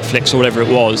 on Netflix or whatever it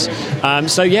was.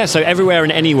 So everywhere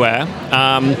and anywhere.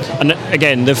 And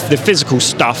again, the physical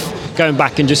stuff, going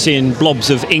back and just seeing blobs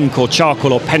of ink or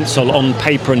charcoal or pencil on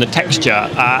paper and the texture,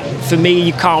 for me,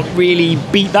 you can't really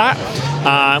beat that,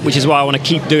 which is why I want to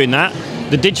keep doing that.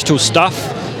 The digital stuff,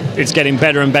 it's getting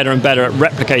better and better and better at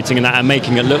replicating that and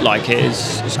making it look like it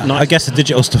is nice. I guess the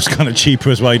digital stuff's kind of cheaper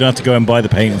as well. You don't have to go and buy the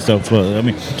paint and stuff. I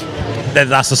mean,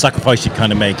 that's the sacrifice you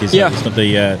kind of make. It's not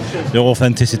the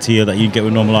authenticity that you get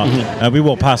with normal art. Mm-hmm. We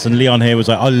walked past and Leon here was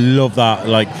like, I love that.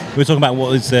 Like, we were talking about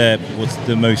what's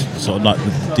the most sort of like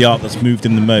the art that's moved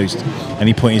him the most, and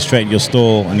he pointed straight at your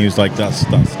store and he was like, that's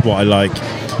what I like.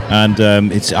 And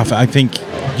I think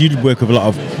you work with a lot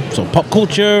of sort of pop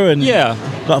culture and a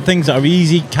lot of things that are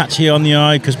easy, catchy on the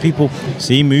eye, because people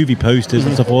see movie posters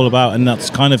and stuff all about, and that's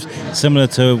kind of similar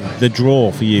to the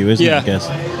draw for you, isn't it, I guess?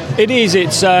 It is.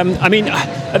 It's. I mean,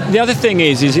 the other thing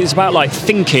is it's about like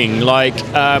thinking, like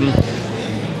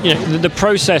you know, the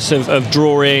process of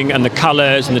drawing and the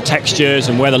colours and the textures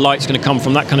and where the light's going to come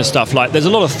from, that kind of stuff. Like, there's a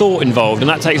lot of thought involved, and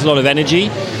that takes a lot of energy.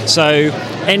 So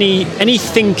any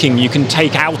thinking you can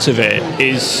take out of it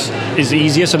is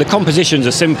easier. So the compositions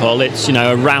are simple. It's, you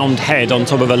know, a round head on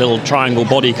top of a little triangle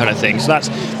body kind of thing. So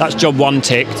that's job one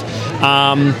ticked.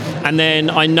 And then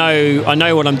I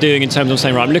know what I'm doing in terms of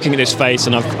saying, right, I'm looking at this face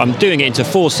and I'm doing it into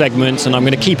 4 segments, and I'm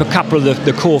going to keep a couple of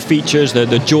the core features, the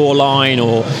jawline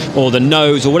or the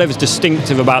nose or whatever's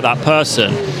distinctive about that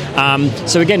person.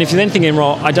 So again, if you're then thinking,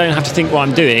 well, I don't have to think what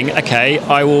I'm doing. Okay,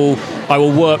 I will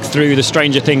work through the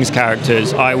Stranger Things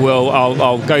characters.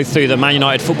 I'll go through the Man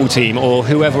United football team or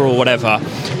whoever or whatever.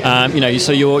 You know,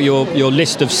 so your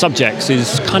list of subjects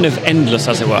is kind of endless,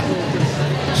 as it were.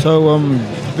 So,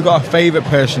 have you got a favourite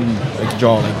person to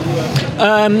draw?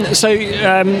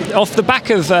 Off the back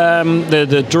of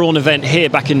the drawn event here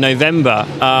back in November,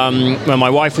 when my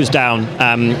wife was down,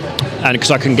 and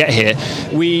because I couldn't get here,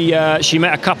 she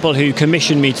met a couple who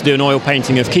commissioned me to do an oil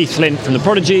painting of Keith Flint from The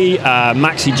Prodigy,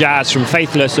 Maxi Jazz from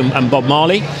Faithless, and Bob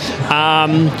Marley.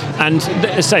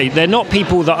 They're not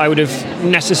people that I would have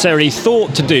necessarily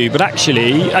thought to do, but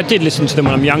actually I did listen to them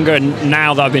when I'm younger, and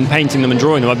now that I've been painting them and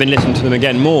drawing them, I've been listening to them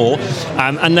again more.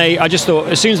 I just thought,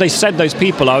 as soon as they said those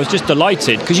people, I was just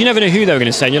delighted, because you never know who they were going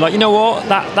to say, and you're like, you know what,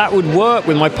 that would work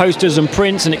with my posters and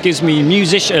prints, and it gives me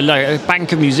a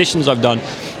bank of musicians I've done.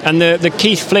 And the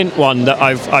Keith Flint one that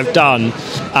I've done,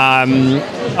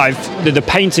 the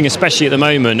painting especially at the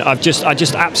moment, I just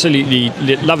absolutely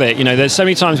love it. You know, there's so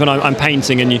many times when I'm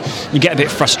painting and you get a bit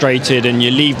frustrated and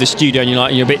you leave the studio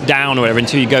and you're a bit down or whatever,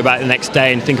 until you go back the next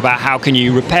day and think about how can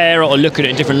you repair it or look at it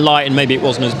in a different light, and maybe it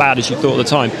wasn't as bad as you thought at the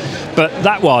time. But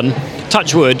that one,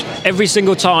 touch wood, every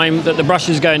single time that the brush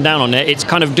is going down on it, it's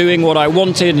kind of doing what I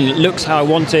wanted, and it looks how I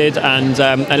wanted, and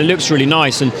it looks really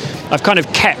nice. And I've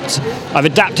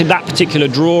adapted that particular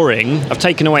drawing. I've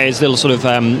taken away his little sort of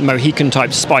Mohican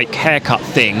type spike haircut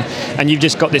thing, and you've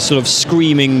just got this sort of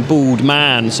screaming bald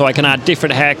man, so I can add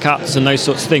different haircuts and those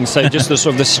sorts of things. So just the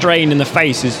sort of the strain in the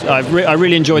face is, I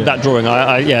really enjoyed that drawing.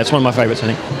 It's one of my favourites,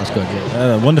 I think. That's good.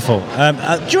 Wonderful.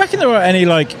 Do you reckon there are any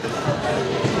like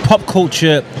pop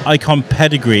culture icon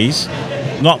pedigrees,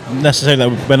 not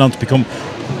necessarily that went on to become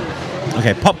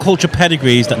pop culture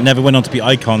pedigrees that never went on to be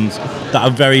icons, that are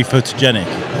very photogenic?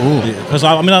 Because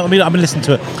I've been listening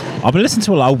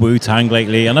to a lot of Wu-Tang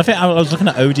lately, and I think I was looking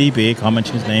at ODB, I can't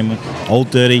mention his name,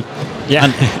 Old Dirty,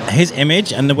 and his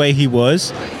image and the way he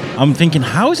was, I'm thinking,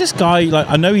 how is this guy, like,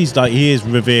 I know he is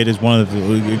revered as one of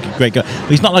the great guys, but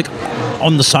he's not like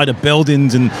on the side of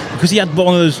buildings, and because he had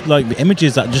one of those like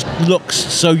images that just looks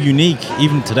so unique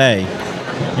even today,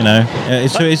 you know.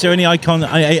 So is there any icon,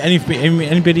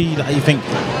 anybody that you think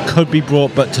could be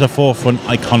brought but to the forefront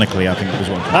iconically? I think it was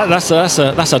one.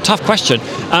 That's a tough question.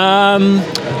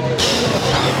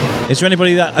 Is there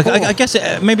anybody that I guess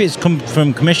maybe it's come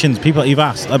from commissions, people that you've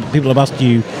asked, people have asked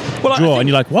you to draw, and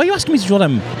you're like, why are you asking me to draw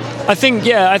them? I think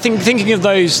thinking of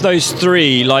those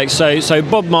three, like so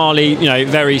Bob Marley,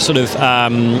 very sort of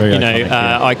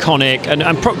iconic,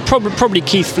 and probably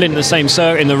Keith Flint in the same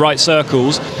in the right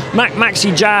circles.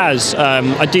 Maxi Jazz,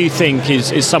 I do think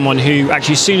is someone who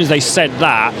actually, as soon as they said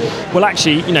that, well,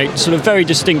 actually, sort of very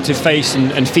distinctive face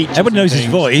and features. Everyone knows his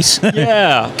voice.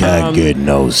 Yeah, good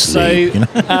nose. So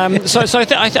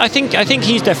I think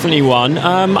he's definitely one.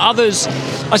 Others,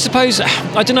 I suppose,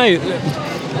 I don't know.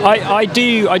 I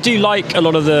do like a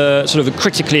lot of the sort of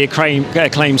critically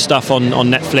acclaimed stuff on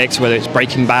Netflix, whether it's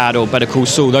Breaking Bad or Better Call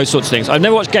Saul, those sorts of things. I've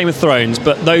never watched Game of Thrones,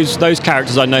 but those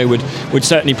characters I know would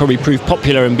certainly probably prove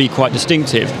popular and be quite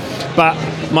distinctive. But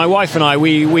my wife and I,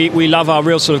 we love our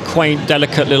real sort of quaint,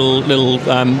 delicate little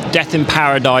Death in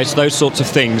Paradise, those sorts of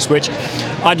things, which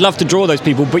I'd love to draw those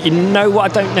people, but you know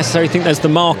what? I don't necessarily think there's the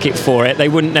market for it. They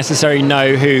wouldn't necessarily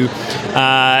know who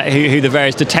the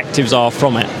various detectives are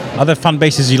from it. Are there fan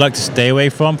bases you like to stay away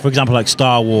from? For example, like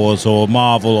Star Wars or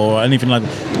Marvel or anything like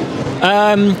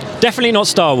that? Definitely not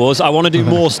Star Wars. I want to do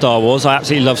more Star Wars. I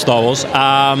absolutely love Star Wars.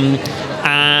 I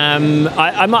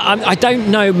don't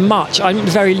know much. I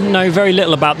know very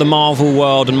little about the Marvel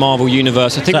world and Marvel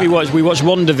universe. I think we watched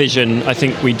WandaVision. I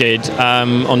think we did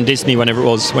on Disney when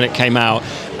it came out.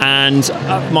 And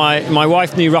my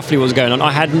wife knew roughly what was going on.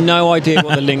 I had no idea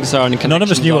what the links are and the connections. None of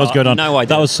us knew what was going on. No idea.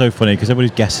 That was so funny because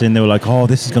everybody's guessing. They were like, "Oh,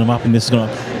 this is going to happen. This is going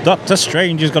to. Doctor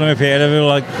Strange is going to appear." And they were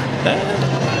like,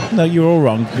 "No, you're all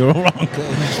wrong. You're all wrong."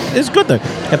 It's good though.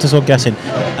 Kept us all guessing.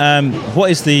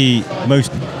 What is the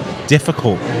most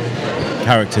difficult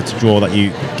character to draw that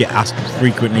you get asked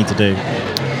frequently to do?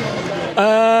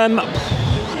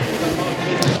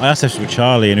 I asked this with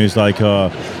Charlie, and he was like,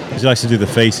 he likes to do the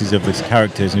faces of his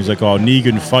characters, and he was like,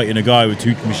 Negan fighting a guy with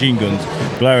 2 machine guns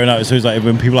blaring out. So he's like,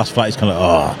 when people ask for that, it's kind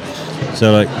of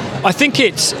So like, I think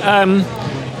it's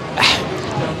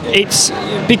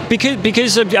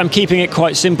because I'm keeping it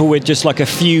quite simple with just like a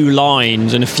few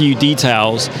lines and a few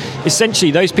details.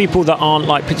 Essentially, those people that aren't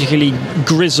like particularly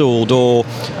grizzled or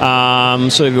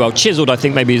chiseled, I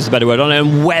think maybe is the better word,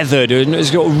 and weathered, and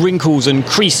it's got wrinkles and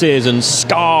creases and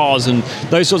scars and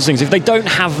those sorts of things. If they don't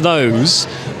have those,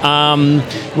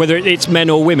 whether it's men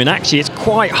or women, actually it's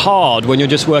quite hard when you're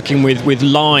just working with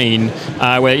line,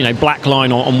 where black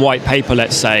line on white paper,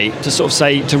 let's say,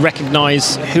 to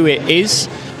recognise who it is.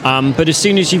 But as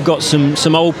soon as you've got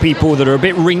some old people that are a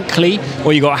bit wrinkly,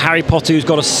 or you've got Harry Potter who's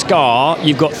got a scar,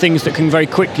 you've got things that can very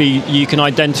quickly you can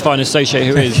identify and associate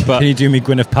who is. But can you do me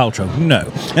Gwyneth Paltrow? No.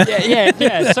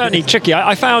 yeah, certainly tricky.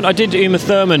 I did Uma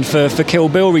Thurman for Kill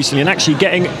Bill recently, and actually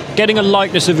getting a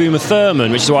likeness of Uma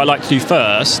Thurman, which is what I like to do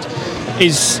first,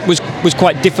 was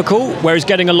quite difficult, whereas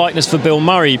getting a likeness for Bill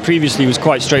Murray previously was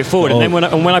quite straightforward. And then when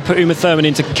I put Uma Thurman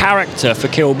into character for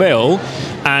Kill Bill,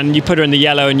 and you put her in the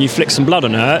yellow and you flick some blood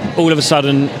on her, all of a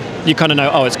sudden you kind of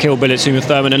know, it's Kill Bill, it's Uma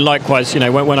Thurman. And likewise,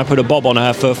 when I put a bob on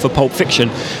her for Pulp Fiction.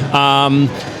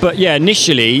 But yeah,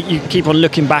 initially you keep on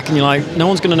looking back and you're like, no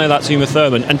one's going to know that's Uma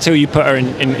Thurman until you put her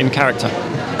in character.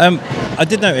 I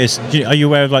did notice, are you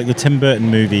aware of like the Tim Burton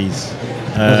movies?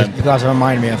 You guys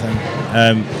remind me, I think.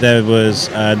 There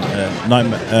was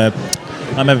Nightmare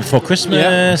Before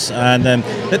Christmas, and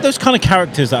those kind of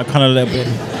characters that are kind of a little bit.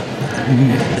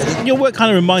 Your work kind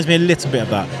of reminds me a little bit of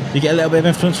that. You get a little bit of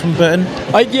influence from Burton?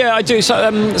 I do.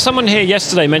 So, someone here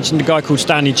yesterday mentioned a guy called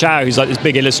Stanley Chow, who's like this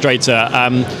big illustrator,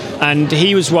 and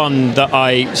he was one that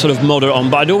I sort of modelled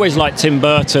on. But I'd always liked Tim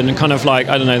Burton, and kind of like,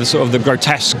 I don't know, the sort of the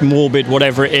grotesque, morbid,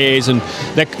 whatever it is, and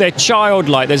they're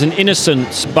childlike. There's an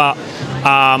innocence, but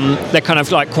they're kind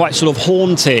of like quite sort of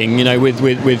haunting,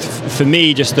 with for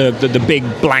me just the big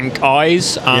blank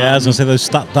eyes. I was gonna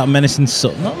say that menacing,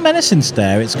 not menacing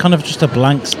stare. It's kind of just a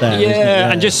blank stare.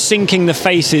 Yeah, and just sinking the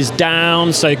faces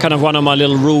down. So kind of one of my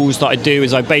little rules that I do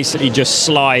is I basically just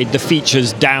slide the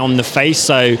features down the face.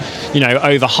 So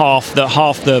over half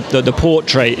the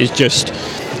portrait is just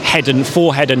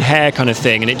forehead and hair kind of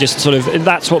thing, and it just sort of,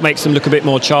 that's what makes them look a bit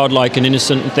more childlike and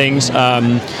innocent and things.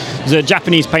 There's a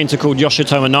Japanese painter called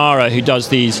Yoshito Inara who does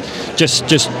these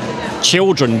just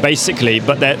children basically,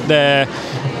 but they're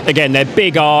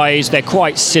big eyes, they're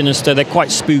quite sinister, they're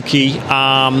quite spooky,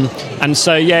 and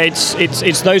so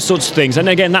it's those sorts of things. And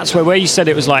again, that's where you said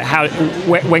it was like,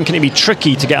 when can it be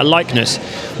tricky to get a likeness?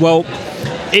 Well,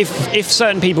 if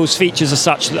certain people's features are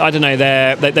such that, I don't know,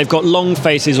 they've got long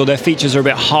faces, or their features are a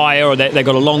bit higher, or they've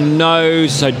got a long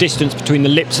nose, so distance between the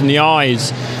lips and the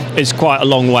eyes is quite a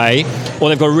long way, or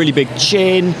they've got a really big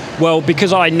chin. Well,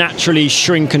 because I naturally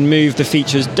shrink and move the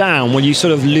features down, well, you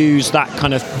sort of lose that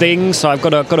kind of thing. So I've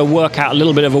got to work out a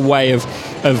little bit of a way of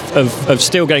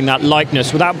still getting that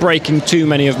likeness without breaking too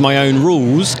many of my own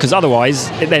rules, because otherwise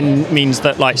it then means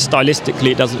that like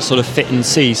stylistically it doesn't sort of fit and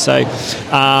see. So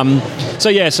so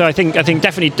I think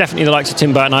definitely the likes of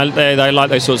Tim Burton, they like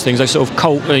those sorts of things. Those sort of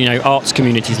cult, arts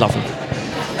communities love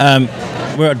them.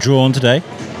 We're at Drawn today.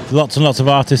 Lots and lots of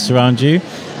artists around you.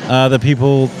 The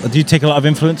people, do you take a lot of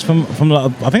influence from a lot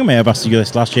of, I think I may have asked you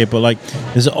this last year, but like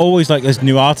there's always like there's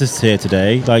new artists here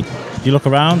today. Like, do you look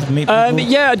around and meet people?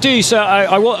 Yeah, I do. So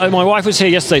my wife was here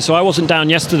yesterday, so I wasn't down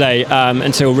yesterday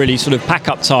until really sort of pack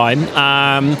up time.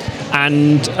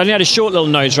 And I only had a short little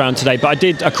nose round today, but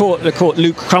I caught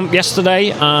Luke Crump yesterday,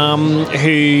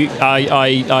 who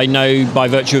I know by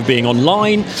virtue of being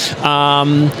online.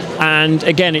 And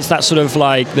again, it's that sort of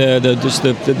like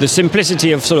the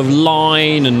simplicity of sort of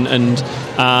line and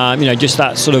just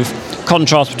that sort of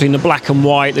contrast between the black and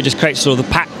white that just creates sort of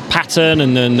the pattern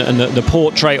and the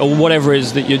portrait or whatever it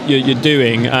is that you're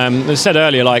doing. As I said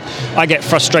earlier, like I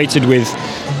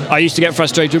used to get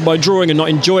frustrated by drawing and not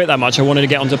enjoy it that much. I wanted to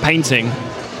get onto painting.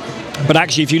 But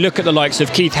actually, if you look at the likes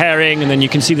of Keith Haring, and then you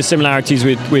can see the similarities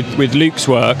with Luke's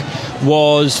work,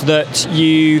 was that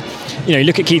you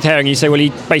look at Keith Haring and you say, well,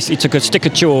 he basically took a stick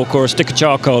of chalk or a stick of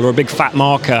charcoal or a big fat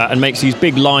marker and makes these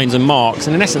big lines and marks.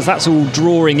 And in essence, that's all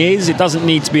drawing is. It doesn't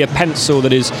need to be a pencil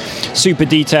that is super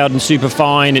detailed and super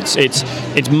fine.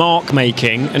 It's mark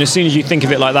making. And as soon as you think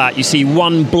of it like that, you see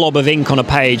one blob of ink on a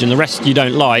page and the rest you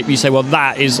don't like. You say, well,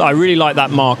 I really like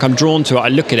that mark. I'm drawn to it. I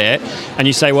look at it and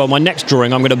you say, well, my next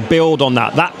drawing, I'm going to build on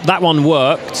that. That one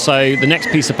worked. So the next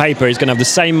piece of paper is going to have the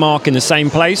same mark in the same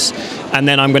place. And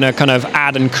then I'm going to kind of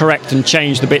add and correct and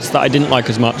change the bits that I didn't like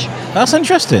as much. That's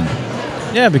interesting.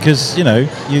 Yeah, because you're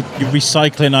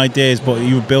recycling ideas, but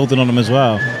you're building on them as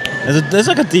well. There's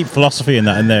like a deep philosophy in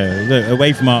there,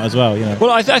 away from art as well.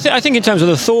 Well, I think in terms of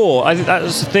the thought, I think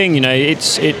that's the thing.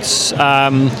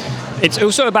 It's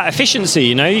also about efficiency.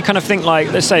 You kind of think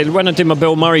like, let's say when I did my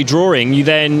Bill Murray drawing, you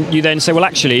then say, well,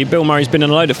 actually, Bill Murray's been in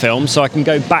a load of films, so I can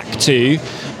go back to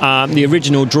the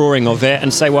original drawing of it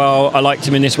and say, well, I liked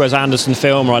him in this Wes Anderson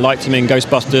film, or I liked him in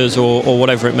Ghostbusters, or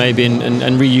whatever it may be,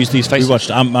 and reuse these faces. We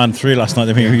watched Ant-Man 3 last night.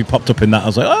 I mean, he popped up in that. I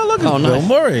was like, oh, look, it's Bill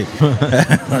Murray.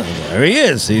 There he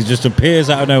is. He just appears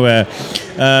out of nowhere.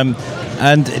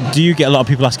 And do you get a lot of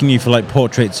people asking you for like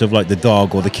portraits of like the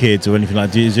dog or the kids or anything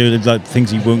like that? Is there like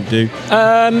things you won't do?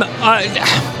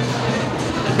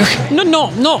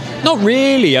 Not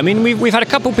really. I mean, we've had a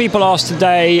couple people ask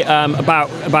today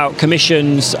about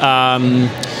commissions.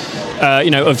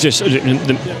 Of just, I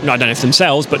don't know if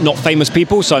themselves, but not famous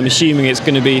people. So I'm assuming it's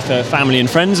going to be for family and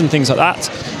friends and things like that.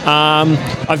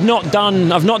 I've not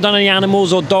done any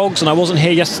animals or dogs, and I wasn't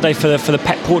here yesterday for the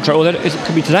pet portrait. Or it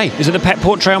could be today. Is it the pet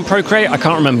portrait on Procreate? I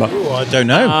can't remember. Ooh, I don't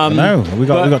know. No, we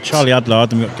got Charlie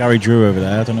Adlard and we got Gary Drew over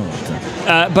there. I don't know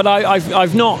what. But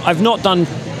I've not done.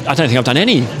 I don't think I've done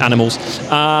any animals.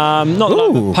 Not that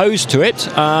I'm opposed to it.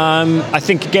 I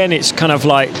think again it's kind of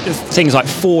like things like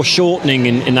foreshortening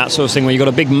in that sort of thing where you've got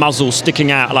a big muzzle sticking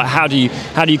out. Like how do you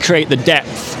create the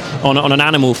depth on an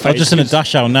animal face? I'm just in a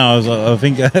dash out now. I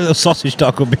think a little sausage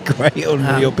dog would be great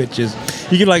on your pictures.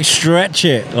 You could like stretch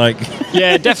it, like.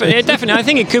 Yeah, definitely. I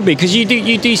think it could be because you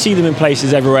do see them in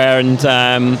places everywhere,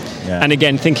 and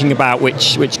again thinking about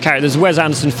which character. There's a Wes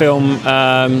Anderson film,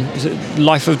 is it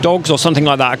Life of Dogs or something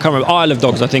like that? I can't remember. Isle of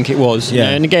Dogs, I think it was.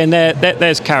 Yeah. And again,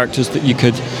 there's characters that you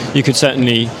could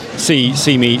certainly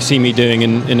see me doing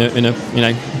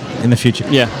in the future.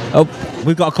 Yeah. Oh,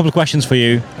 we've got a couple of questions for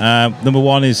you. Number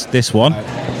one is this one.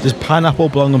 Does pineapple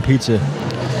belong on pizza?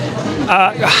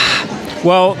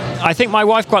 Well, I think my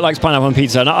wife quite likes pineapple on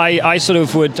pizza, and I sort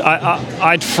of would.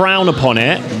 I'd frown upon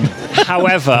it.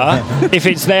 However, if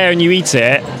it's there and you eat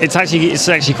it, it's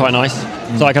actually quite nice.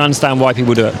 So I can understand why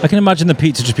people do it. I can imagine the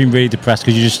pizza just being really depressed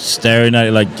because you're just staring at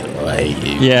it like, I hate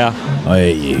you. Yeah. I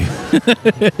hate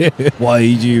you. Why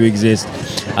do you exist?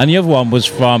 And the other one was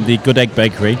from the Good Egg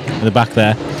Bakery at the back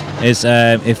there. Is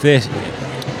if this.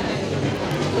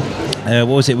 What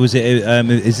was it?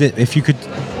 Is it if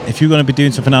you're going to be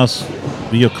doing something else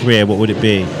with your career, what would it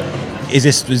be? Is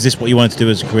this what you wanted to do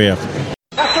as a career?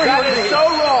 That is so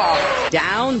wrong.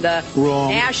 Down the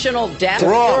national debt.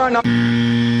 Wrong.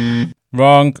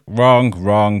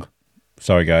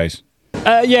 Sorry, guys.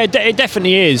 Yeah, it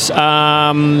definitely is.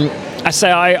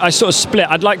 I sort of split.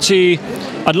 I'd like to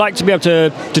be able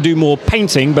to do more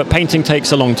painting, but painting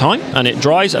takes a long time and it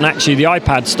dries. And actually, the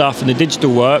iPad stuff and the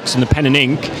digital works and the pen and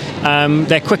ink,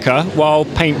 they're quicker while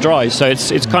paint dries. So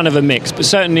it's kind of a mix. But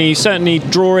certainly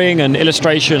drawing and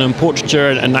illustration and portraiture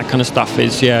and that kind of stuff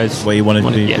is where you wanted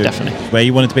to be. Yeah, definitely. Where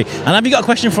you wanted to be. And have you got a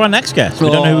question for our next guest? We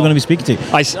don't know who we're going to be speaking to.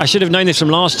 I should have known this from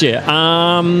last year.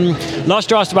 Last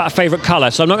year I asked about a favourite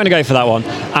colour, so I'm not going to go for that one.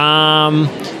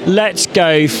 Let's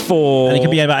go for. And it can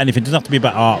be about anything. It doesn't have to be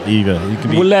about art either. It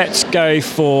can be. Well, let's go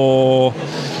for.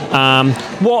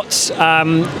 What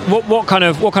kind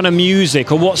of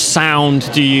music or what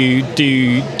sound do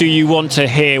you want to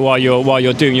hear while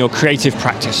you're doing your creative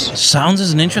practice? Sounds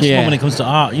is an interesting one when it comes to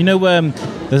art. You know,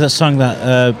 there's that song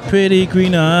that Pretty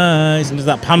Green Eyes, and there's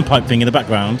that panpipe thing in the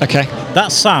background. Okay.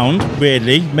 That sound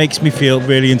weirdly makes me feel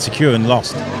really insecure and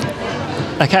lost.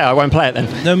 Okay, I won't play it then.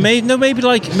 No,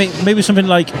 maybe something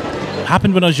like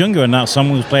happened when I was younger, and that song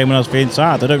was playing when I was feeling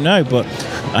sad. I don't know, but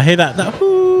I hear that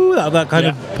kind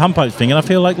of panpipe thing, and I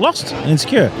feel like lost and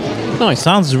insecure. Nice.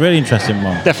 Sounds a really interesting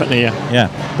one. Definitely, yeah.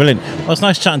 Yeah, brilliant. Well, it's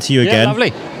nice chatting to you again.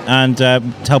 Lovely. And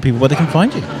tell people where they can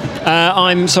find you.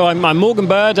 I'm Morgan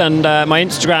Bird, and my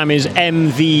Instagram is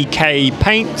MVK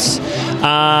Paints,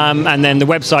 and then the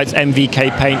website's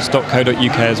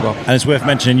mvkpaints.co.uk as well. And it's worth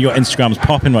mentioning your Instagram's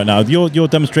popping right now. Your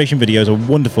demonstration videos are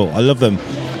wonderful. I love them,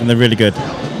 and they're really good.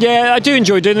 Yeah, I do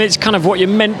enjoy doing it. It's kind of what you're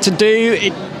meant to do.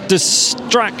 It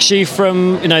distracts you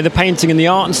from the painting and the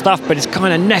art and stuff, but it's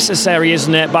kind of necessary,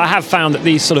 isn't it? But I have found that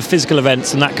these sort of physical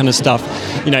events and that kind of stuff,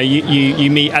 you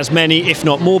meet as many, if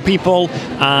not more people,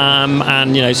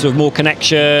 and sort of more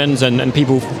connections and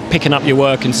people picking up your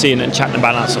work and seeing it and chatting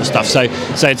about that sort of stuff. So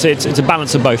it's a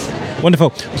balance of both.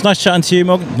 Wonderful. It's nice chatting to you,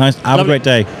 Morgan. Nice. Have a great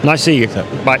day. Nice to see you.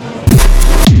 Bye.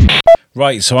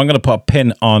 Right, so I'm going to put a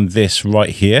pin on this right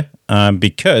here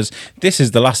because this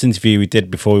is the last interview we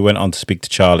did before we went on to speak to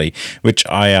Charlie, which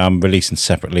I am releasing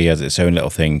separately as its own little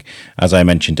thing, as I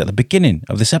mentioned at the beginning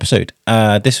of this episode.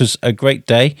 This was a great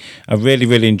day. I really,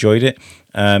 really enjoyed it.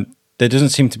 There doesn't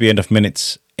seem to be enough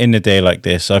minutes in a day like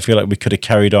this. I feel like we could have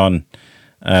carried on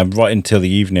right until the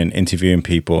evening interviewing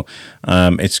people.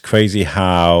 It's crazy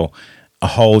how a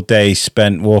whole day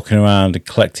spent walking around and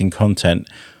collecting content,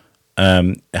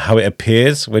 how it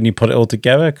appears when you put it all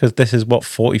together, because this is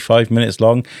 45 minutes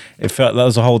long. It felt that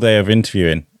was a whole day of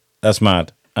interviewing. That's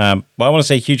mad. But I want to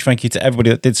say a huge thank you to everybody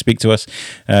that did speak to us,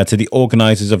 to the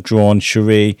organisers of Drawn,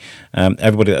 Cherie,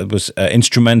 everybody that was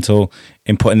instrumental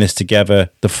in putting this together,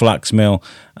 the Flaxmill,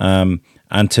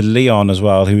 and to Leon as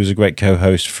well, who was a great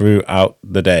co-host throughout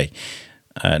the day.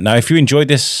 Now, if you enjoyed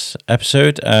this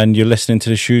episode and you're listening to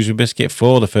the Shrewsbury Biscuit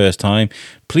for the first time,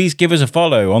 please give us a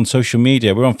follow on social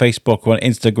media. We're on Facebook, we're on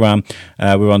Instagram,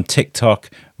 we're on TikTok,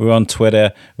 we're on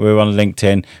Twitter, we're on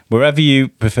LinkedIn. Wherever you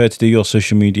prefer to do your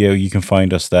social media, you can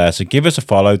find us there. So give us a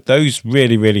follow. Those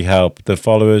really, really help, the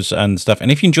followers and stuff.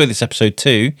 And if you enjoyed this episode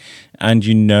too, and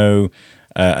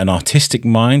an artistic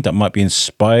mind that might be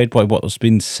inspired by what has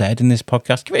been said in this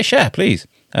podcast, give it a share, please.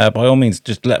 By all means,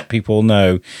 just let people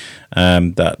know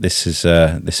that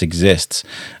this exists.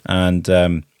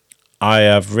 And I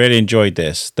have really enjoyed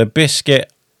this. The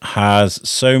Biscuit has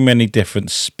so many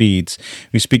different speeds.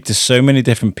 We speak to so many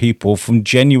different people from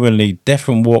genuinely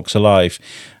different walks of life.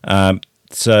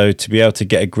 So to be able to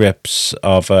get a grips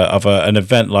of an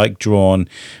event like Drawn,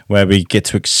 where we get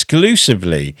to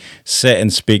exclusively sit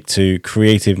and speak to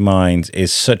creative minds,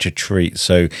 is such a treat.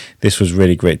 So this was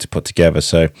really great to put together.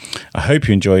 So I hope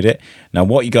you enjoyed it. Now,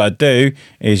 what you got to do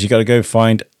is you got to go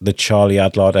find the Charlie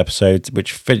Adlard episode,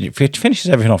 which finishes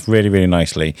everything off really, really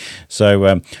nicely.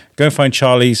 So go and find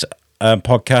Charlie's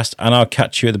podcast, and I'll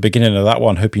catch you at the beginning of that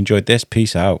one. Hope you enjoyed this.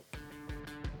 Peace out.